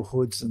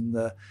neighbourhoods and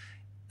the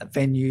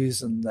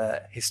venues and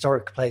the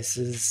historic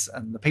places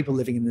and the people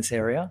living in this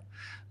area.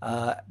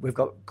 We've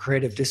got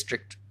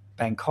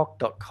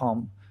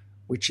creativedistrictbangkok.com,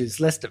 which is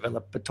less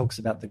developed but talks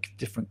about the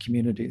different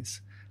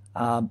communities.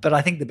 But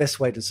I think the best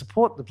way to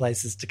support the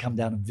place is to come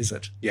down and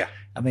visit. Yeah.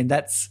 I mean,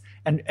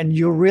 and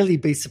you'll really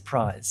be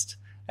surprised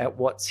at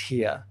what's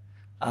here,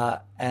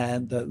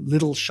 and the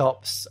little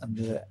shops and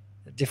the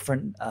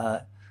different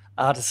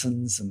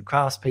artisans and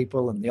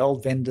craftspeople and the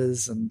old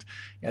vendors and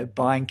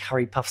buying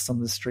curry puffs on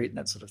the street and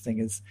that sort of thing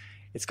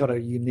it's got a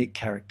unique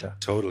character.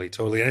 Totally.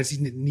 And it's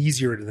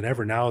easier than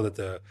ever now that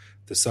the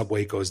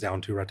subway goes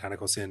down to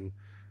Ratanakosin.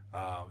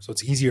 So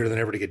it's easier than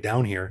ever to get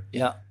down here.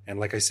 Yeah. And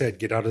like I said,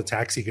 get out of the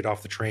taxi, get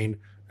off the train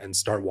and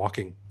start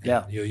walking.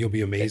 Yeah. You'll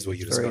be amazed what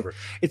you discover.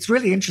 It's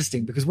really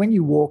interesting because when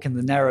you walk in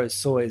the narrow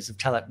sois of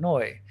Talat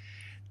Noi,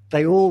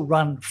 they all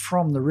run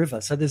from the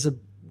river. So there's a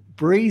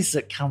breeze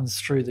that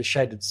comes through the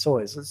shaded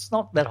sois. It's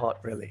not that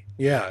hot, really.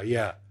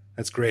 Yeah.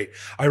 That's great.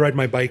 I ride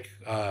my bike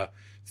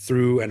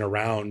through and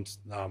around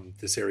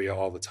this area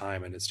all the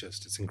time, and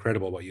it's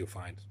incredible what you'll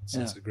find.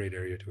 It's a great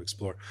area to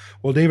explore.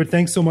 Well, David,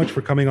 thanks so much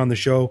for coming on the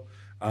show.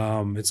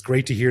 It's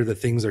great to hear that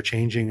things are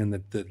changing and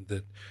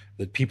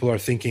that people are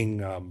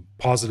thinking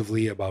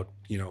positively about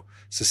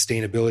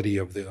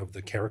sustainability of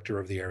the character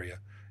of the area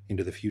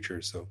into the future.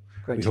 So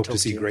We hope to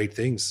see great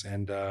things.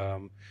 And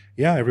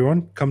yeah,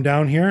 everyone, come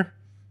down here,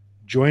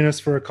 join us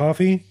for a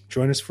coffee,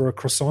 join us for a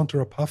croissant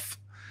or a puff,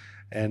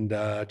 and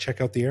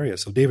check out the area.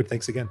 So, David,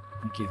 thanks again.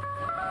 Thank you.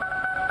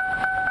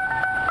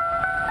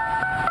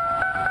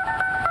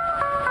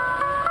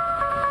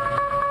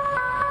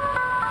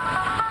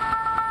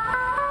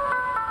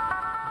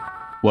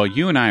 Well,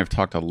 you and I have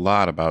talked a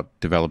lot about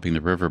developing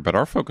the river, but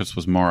our focus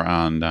was more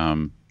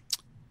on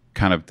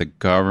kind of the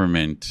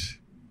government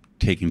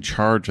taking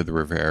charge of the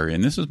river area.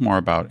 And this is more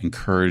about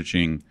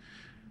encouraging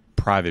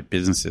private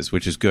businesses,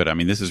 which is good. I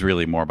mean, this is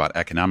really more about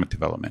economic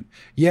development.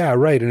 Yeah,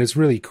 right. And it's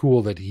really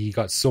cool that he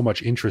got so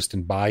much interest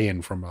and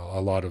buy-in from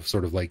a lot of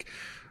sort of like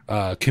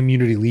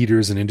community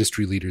leaders and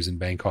industry leaders in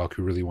Bangkok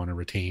who really want to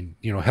retain,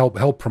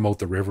 help promote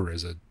the river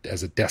as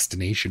a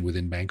destination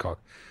within Bangkok.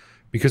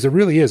 Because it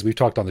really is. We've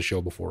talked on the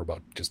show before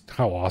about just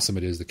how awesome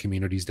it is, the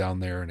communities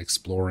down there and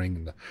exploring,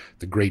 and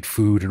the great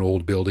food and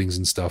old buildings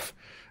and stuff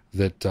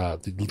that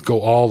go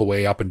all the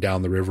way up and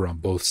down the river on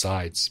both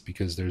sides,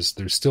 because there's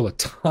still a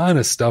ton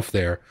of stuff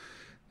there.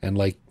 And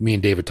like me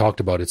and David talked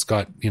about, it's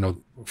got,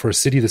 for a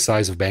city the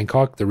size of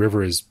Bangkok, the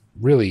river is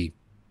really,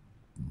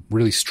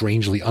 really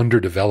strangely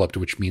underdeveloped,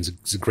 which means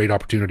it's a great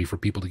opportunity for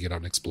people to get out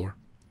and explore.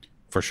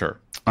 For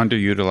sure.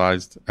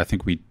 Underutilized. I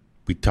think we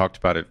talked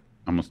about it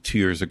almost 2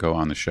 years ago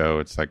on the show.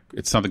 It's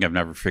something I've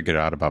never figured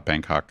out about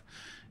Bangkok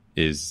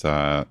is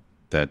that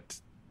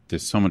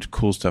there's so much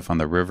cool stuff on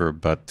the river,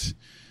 but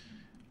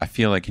I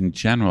feel like in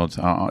general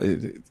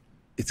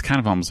it's kind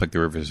of almost like the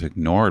river is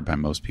ignored by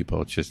most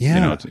people. It's just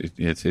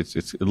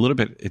it's a little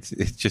bit it's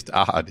just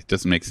odd. It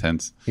doesn't make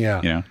sense.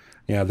 Yeah.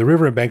 Yeah, the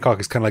river in Bangkok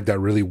is kind of like that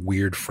really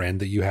weird friend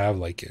that you have,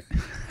 like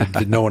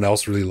that no one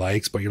else really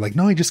likes, but you're like,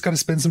 no, you just got to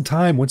spend some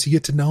time. Once you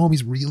get to know him,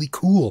 he's really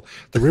cool.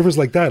 The river's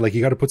like that. Like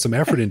you got to put some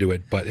effort into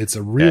it, but it's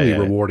a really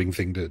rewarding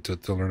thing to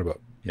learn about.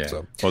 Yeah.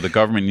 So. Well, the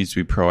government needs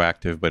to be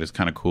proactive, but it's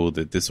kind of cool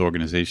that this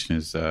organization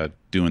is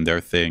doing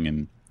their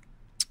thing,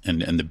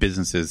 and the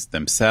businesses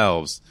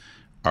themselves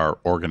are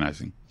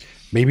organizing.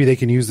 Maybe they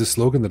can use the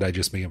slogan that I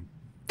just made: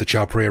 the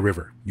Chao Phraya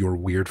River, your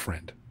weird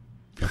friend.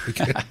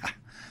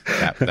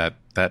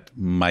 That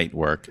might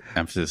work.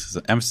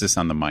 Emphasis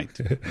on the might.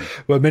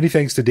 Well, many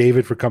thanks to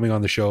David for coming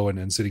on the show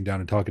and sitting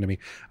down and talking to me.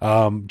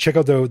 Check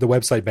out the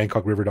website,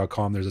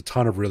 bangkokriver.com. There's a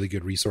ton of really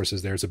good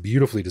resources there. It's a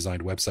beautifully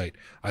designed website.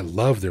 I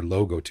love their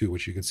logo too,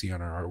 which you can see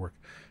on our artwork,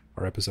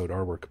 our episode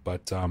artwork.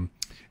 But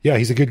yeah,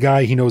 he's a good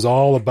guy. He knows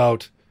all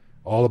about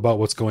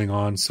what's going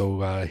on. So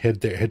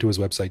head to his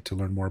website to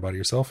learn more about it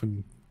yourself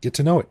and get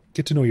to know it.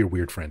 Get to know your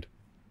weird friend.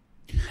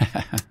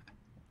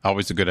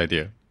 Always a good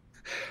idea.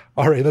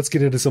 All right, let's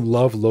get into some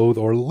love, loathe,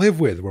 or live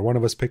with, where one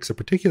of us picks a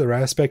particular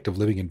aspect of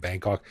living in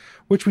Bangkok,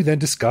 which we then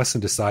discuss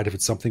and decide if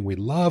it's something we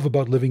love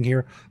about living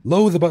here,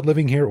 loathe about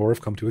living here, or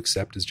have come to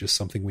accept as just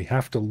something we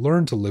have to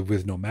learn to live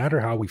with no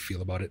matter how we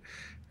feel about it.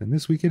 And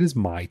this week it is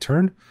my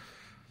turn.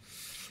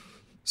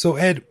 So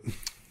Ed,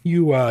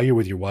 you're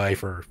with your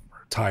wife or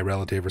Thai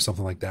relative or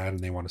something like that,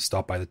 and they want to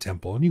stop by the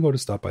temple, and you go to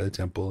stop by the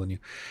temple, and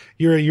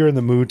you're in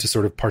the mood to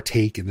sort of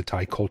partake in the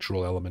Thai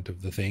cultural element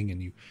of the thing,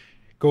 and you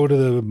go to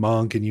the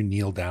monk and you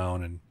kneel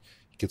down and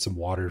get some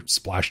water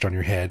splashed on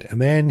your head.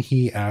 And then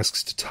he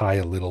asks to tie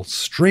a little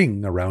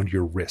string around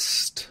your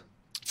wrist.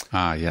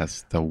 Ah,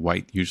 yes.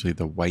 Usually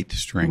the white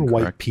string. A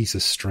white piece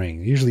of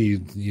string. Usually,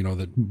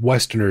 the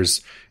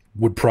Westerners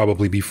would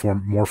probably be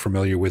more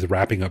familiar with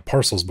wrapping up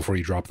parcels before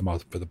you drop them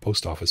off for the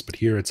post office. But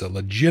here it's a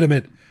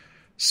legitimate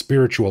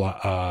spiritual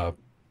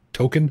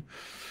token.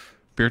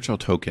 Spiritual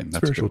token. That's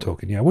spiritual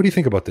token. Yeah. What do you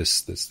think about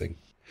this thing?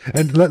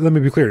 And let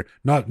me be clear,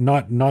 not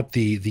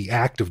the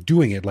act of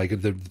doing it, like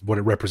what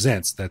it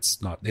represents.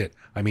 That's not it.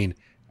 I mean,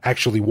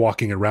 actually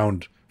walking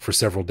around for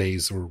several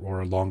days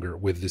or longer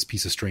with this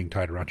piece of string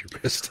tied around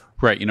your wrist.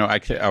 Right.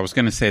 I was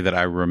going to say that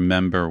I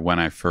remember when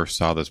I first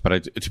saw this,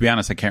 but to be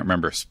honest, I can't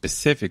remember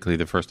specifically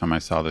the first time I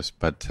saw this,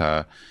 but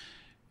it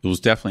was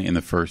definitely in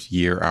the first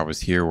year I was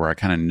here where I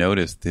kind of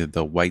noticed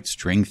the white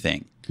string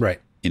thing. Right.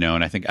 And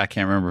I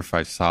can't remember if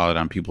I saw it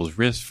on people's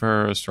wrists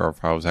first or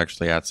if I was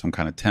actually at some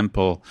kind of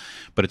temple,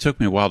 but it took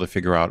me a while to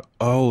figure out,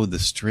 the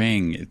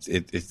string,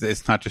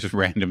 it's not just a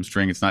random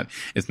string. It's not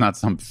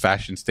some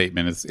fashion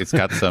statement. It's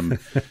got some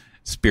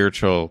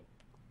spiritual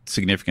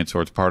significance,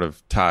 or it's part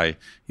of Thai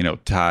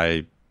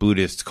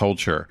Buddhist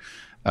culture.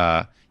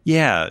 It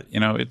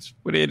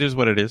is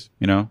what it is,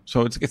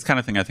 so it's kind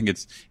of thing. I think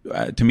it's,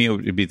 to me, it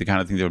would be the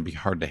kind of thing that would be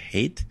hard to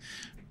hate,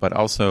 but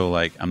also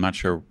like, I'm not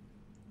sure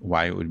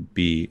why it would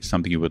be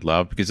something you would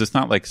love, because it's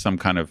not like some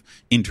kind of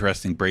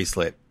interesting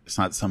bracelet. It's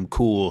not some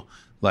cool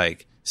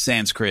like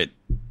Sanskrit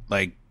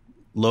like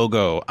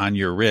logo on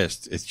your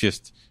wrist. It's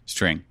just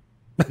string.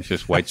 It's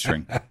just white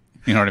string.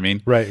 You know what I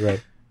mean? Right.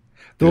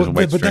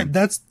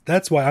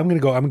 That's why I'm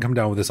gonna come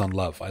down with this on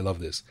love. I love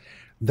this.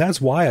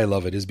 That's why I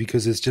love it, is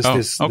because it's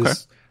just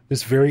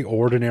this very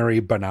ordinary,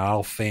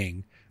 banal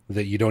thing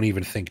that you don't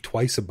even think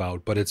twice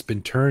about, but it's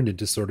been turned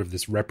into sort of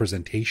this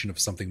representation of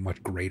something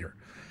much greater.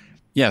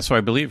 Yeah, so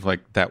I believe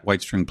like that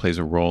white string plays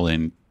a role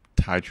in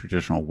Thai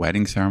traditional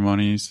wedding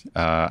ceremonies.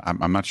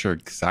 I'm not sure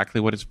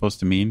exactly what it's supposed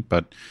to mean,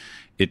 but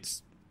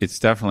it's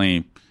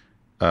definitely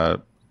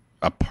a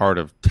part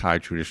of Thai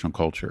traditional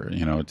culture.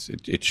 You know,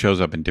 it shows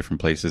up in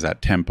different places,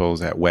 at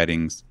temples, at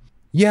weddings.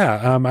 Yeah,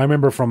 I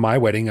remember from my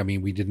wedding. I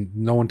mean,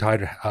 no one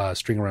tied a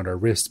string around our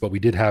wrists, but we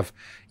did have,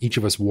 each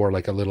of us wore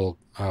like a little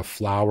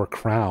flower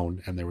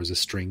crown, and there was a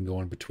string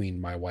going between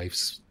my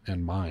wife's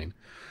and mine.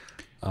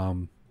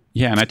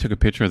 Yeah, and I took a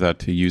picture of that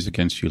to use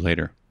against you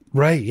later.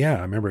 Right. Yeah,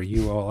 I remember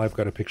you. Well, I've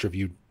got a picture of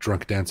you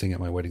drunk dancing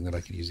at my wedding that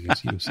I could use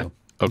against you. So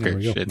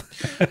okay, shit.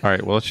 All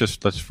right. Well,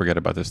 let's forget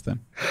about this then.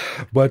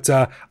 But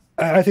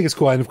I think it's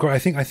cool, and of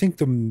course, I think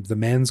the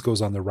men's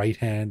goes on the right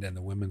hand and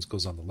the women's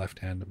goes on the left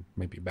hand,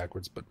 maybe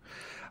backwards. But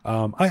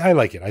I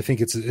like it. I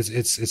think it's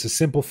a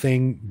simple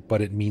thing,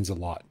 but it means a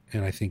lot,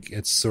 and I think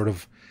it's sort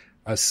of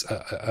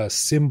a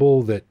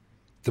symbol that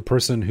the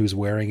person who's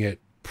wearing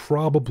it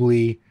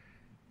probably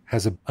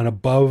has an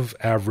above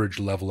average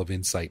level of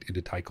insight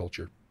into Thai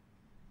culture.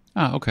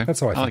 Oh, okay.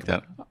 That's how I think like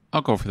that.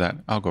 I'll go for that.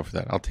 I'll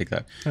take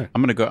that. Right.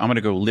 I'm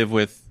gonna go live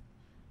with,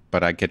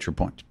 but I get your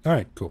point. All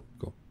right, cool.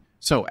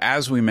 So,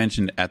 as we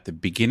mentioned at the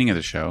beginning of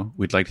the show,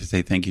 we'd like to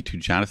say thank you to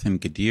Jonathan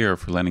Gadir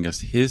for lending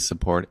us his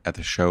support at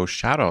the show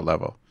shout-out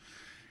level.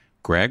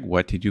 Greg,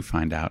 what did you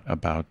find out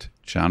about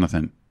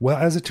Jonathan? Well,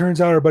 as it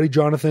turns out, our buddy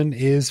Jonathan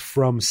is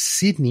from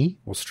Sydney,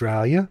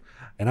 Australia,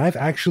 and I've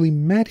actually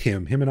met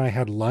him. Him and I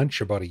had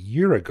lunch about a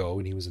year ago,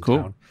 and he was in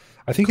town.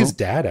 I think his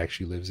dad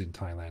actually lives in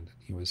Thailand.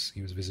 He was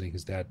visiting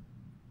his dad.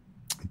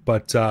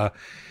 But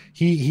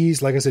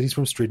he's, like I said, he's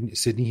from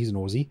Sydney. He's an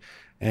Aussie.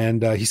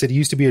 And he said he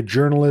used to be a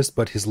journalist,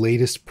 but his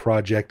latest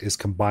project is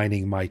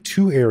combining my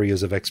two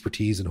areas of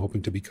expertise and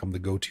hoping to become the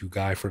go-to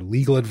guy for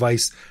legal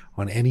advice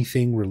on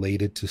anything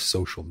related to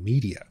social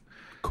media.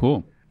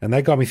 Cool. And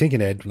that got me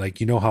thinking, Ed, like,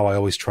 you know how I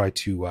always try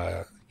to,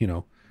 I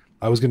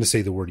was going to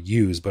say the word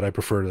use, but I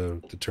prefer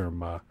the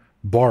term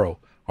borrow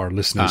our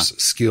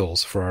listeners'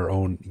 skills for our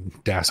own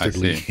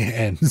dastardly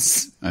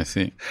ends. I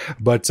see.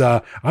 But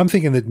I'm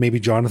thinking that maybe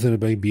Jonathan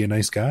would be a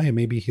nice guy, and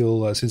maybe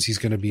he'll, since he's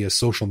going to be a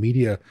social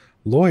media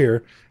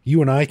lawyer, you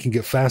and I can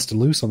get fast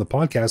and loose on the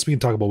podcast. We can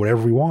talk about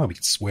whatever we want. We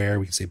can swear.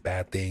 We can say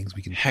bad things.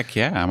 We can. Heck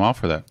yeah, I'm all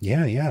for that.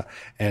 Yeah.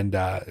 And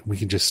we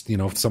can just,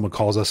 if someone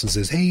calls us and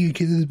says, "Hey, you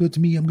kid this about to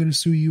me, I'm going to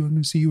sue you. I'm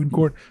going to see you in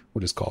court."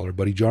 We'll just call our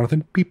buddy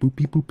Jonathan. Beep boop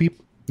beep boop beep.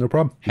 No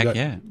problem. Heck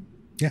yeah.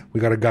 Yeah, we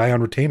got a guy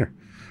on retainer.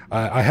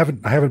 I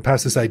haven't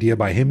passed this idea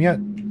by him yet,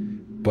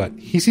 but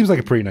he seems like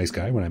a pretty nice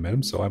guy when I met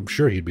him, so I'm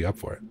sure he'd be up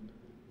for it.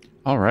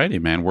 All righty,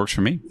 man. Works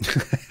for me.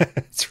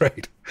 That's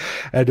right.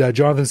 And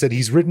Jonathan said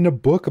he's written a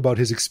book about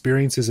his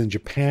experiences in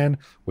Japan,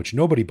 which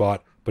nobody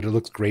bought, but it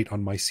looks great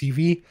on my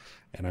CV.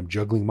 And I'm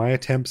juggling my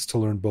attempts to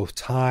learn both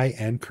Thai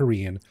and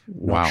Korean.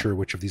 Wow. Not sure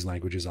which of these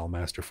languages I'll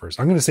master first.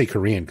 I'm going to say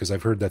Korean because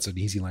I've heard that's an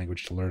easy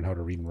language to learn how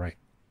to read and write.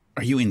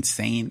 Are you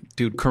insane?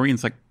 Dude,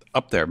 Korean's like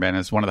up there, man.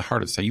 It's one of the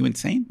hardest. Are you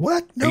insane?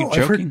 What? No, Are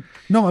you joking?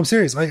 No, I'm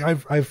serious.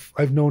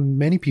 I've known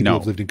many people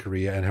who've lived in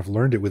Korea and have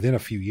learned it within a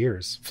few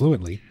years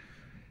fluently.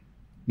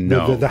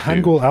 No, the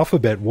Hangul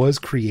alphabet was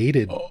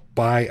created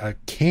by a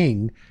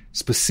king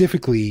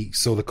specifically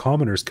so the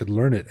commoners could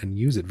learn it and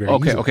use it very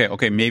easily.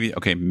 Okay. Maybe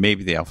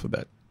the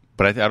alphabet,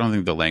 but I don't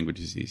think the language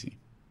is easy.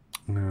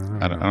 No,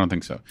 I don't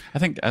think so. I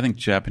think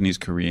Japanese,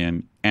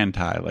 Korean, and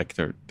Thai, like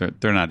they're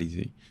not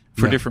easy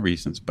for different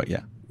reasons. But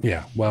yeah.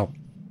 Yeah. Well.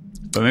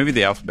 But maybe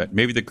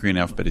the Korean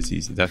alphabet is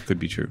easy. That could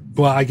be true.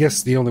 Well, I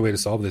guess the only way to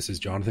solve this is,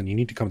 Jonathan, you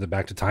need to come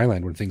back to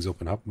Thailand when things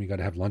open up. We got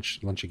to have lunch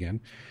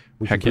again.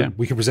 We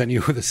can present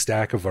you with a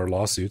stack of our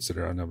lawsuits that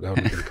are going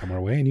to come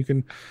our way, and you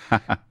can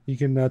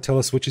tell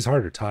us which is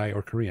harder, Thai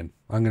or Korean.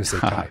 I'm going to say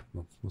Thai.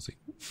 We'll see.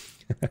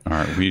 All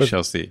right, we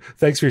shall see.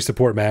 Thanks for your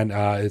support, man.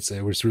 It's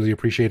really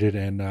appreciated,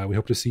 and we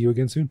hope to see you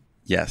again soon.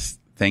 Yes,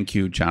 thank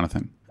you,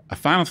 Jonathan. A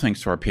final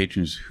thanks to our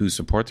patrons who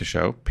support the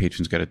show.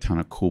 Patrons get a ton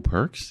of cool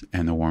perks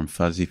and the warm,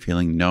 fuzzy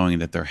feeling knowing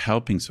that they're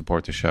helping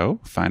support the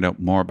show. Find out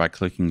more by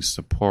clicking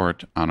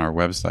support on our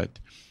website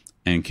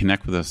and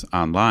connect with us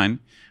online.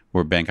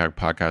 We're Bangkok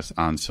Podcast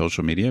on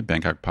social media,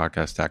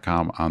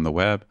 bangkokpodcast.com on the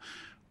web,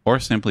 or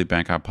simply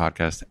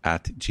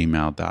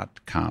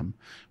bangkokpodcast@gmail.com.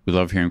 We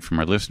love hearing from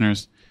our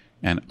listeners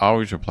and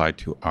always reply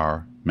to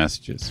our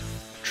messages.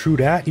 True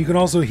that. You can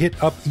also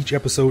hit up each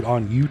episode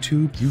on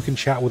YouTube. You can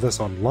chat with us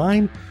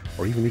online,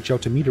 or even reach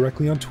out to me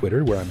directly on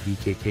Twitter, where I'm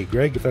BKK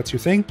Greg, if that's your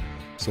thing.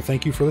 So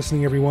thank you for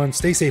listening, everyone.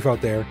 Stay safe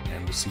out there,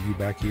 and we'll see you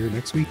back here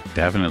next week.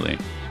 Definitely.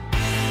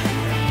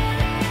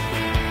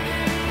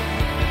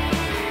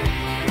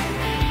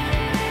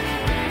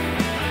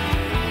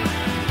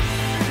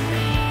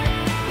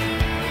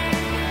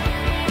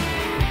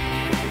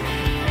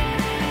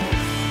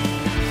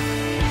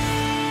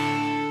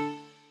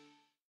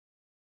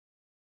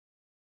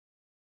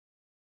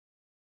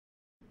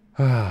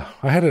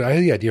 I had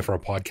the idea for a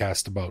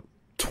podcast about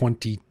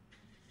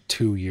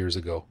 22 years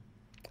ago,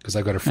 because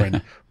I've got a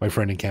friend, my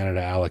friend in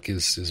Canada, Alec,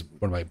 is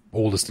one of my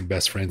oldest and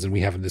best friends, and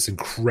we have this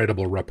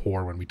incredible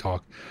rapport when we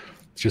talk.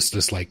 It's just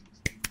this like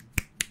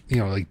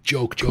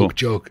joke.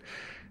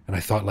 And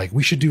I thought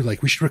we should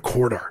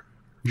record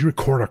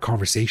our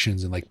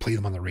conversations and play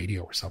them on the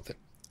radio or something,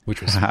 which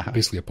was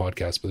basically a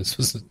podcast, but this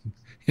was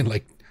in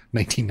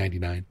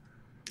 1999.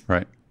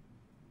 Right.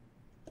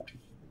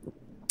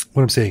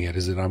 What I'm saying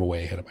is that I'm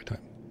way ahead of my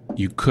time.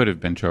 You could have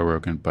been Joe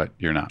Rogan, but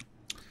you're not.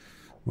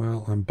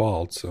 Well, I'm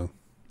bald, so.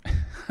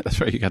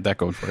 That's right. You got that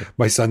going for you.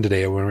 My son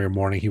today, when we were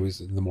morning, he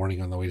was in the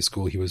morning on the way to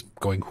school, he was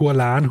going,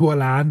 Hualan,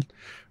 Hualan,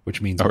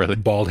 which means really?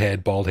 bald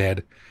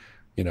head,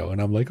 you know,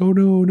 and I'm like, oh,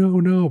 no, no,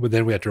 no. But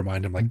then we had to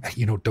remind him, like,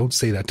 you know, don't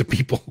say that to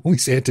people. Only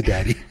say it to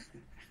daddy.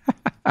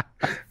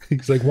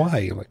 He's like,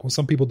 why? I'm like, well,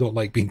 some people don't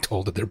like being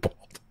told that they're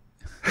bald.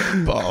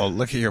 Bald.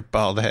 Look at your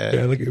bald head.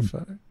 Yeah, look at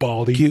your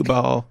baldy. Cue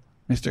ball.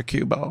 Mr.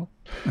 Cue ball.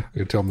 I'm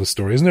going to tell him the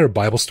story. Isn't there a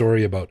Bible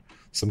story about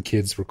some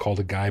kids were called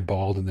a guy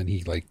bald and then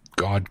he, like,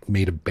 God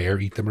made a bear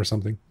eat them or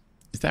something?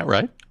 Is that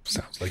right?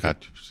 Sounds like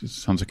God, it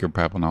sounds like your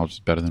Bible knowledge is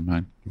better than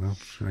mine. Well,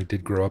 I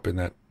did grow up in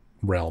that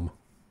realm.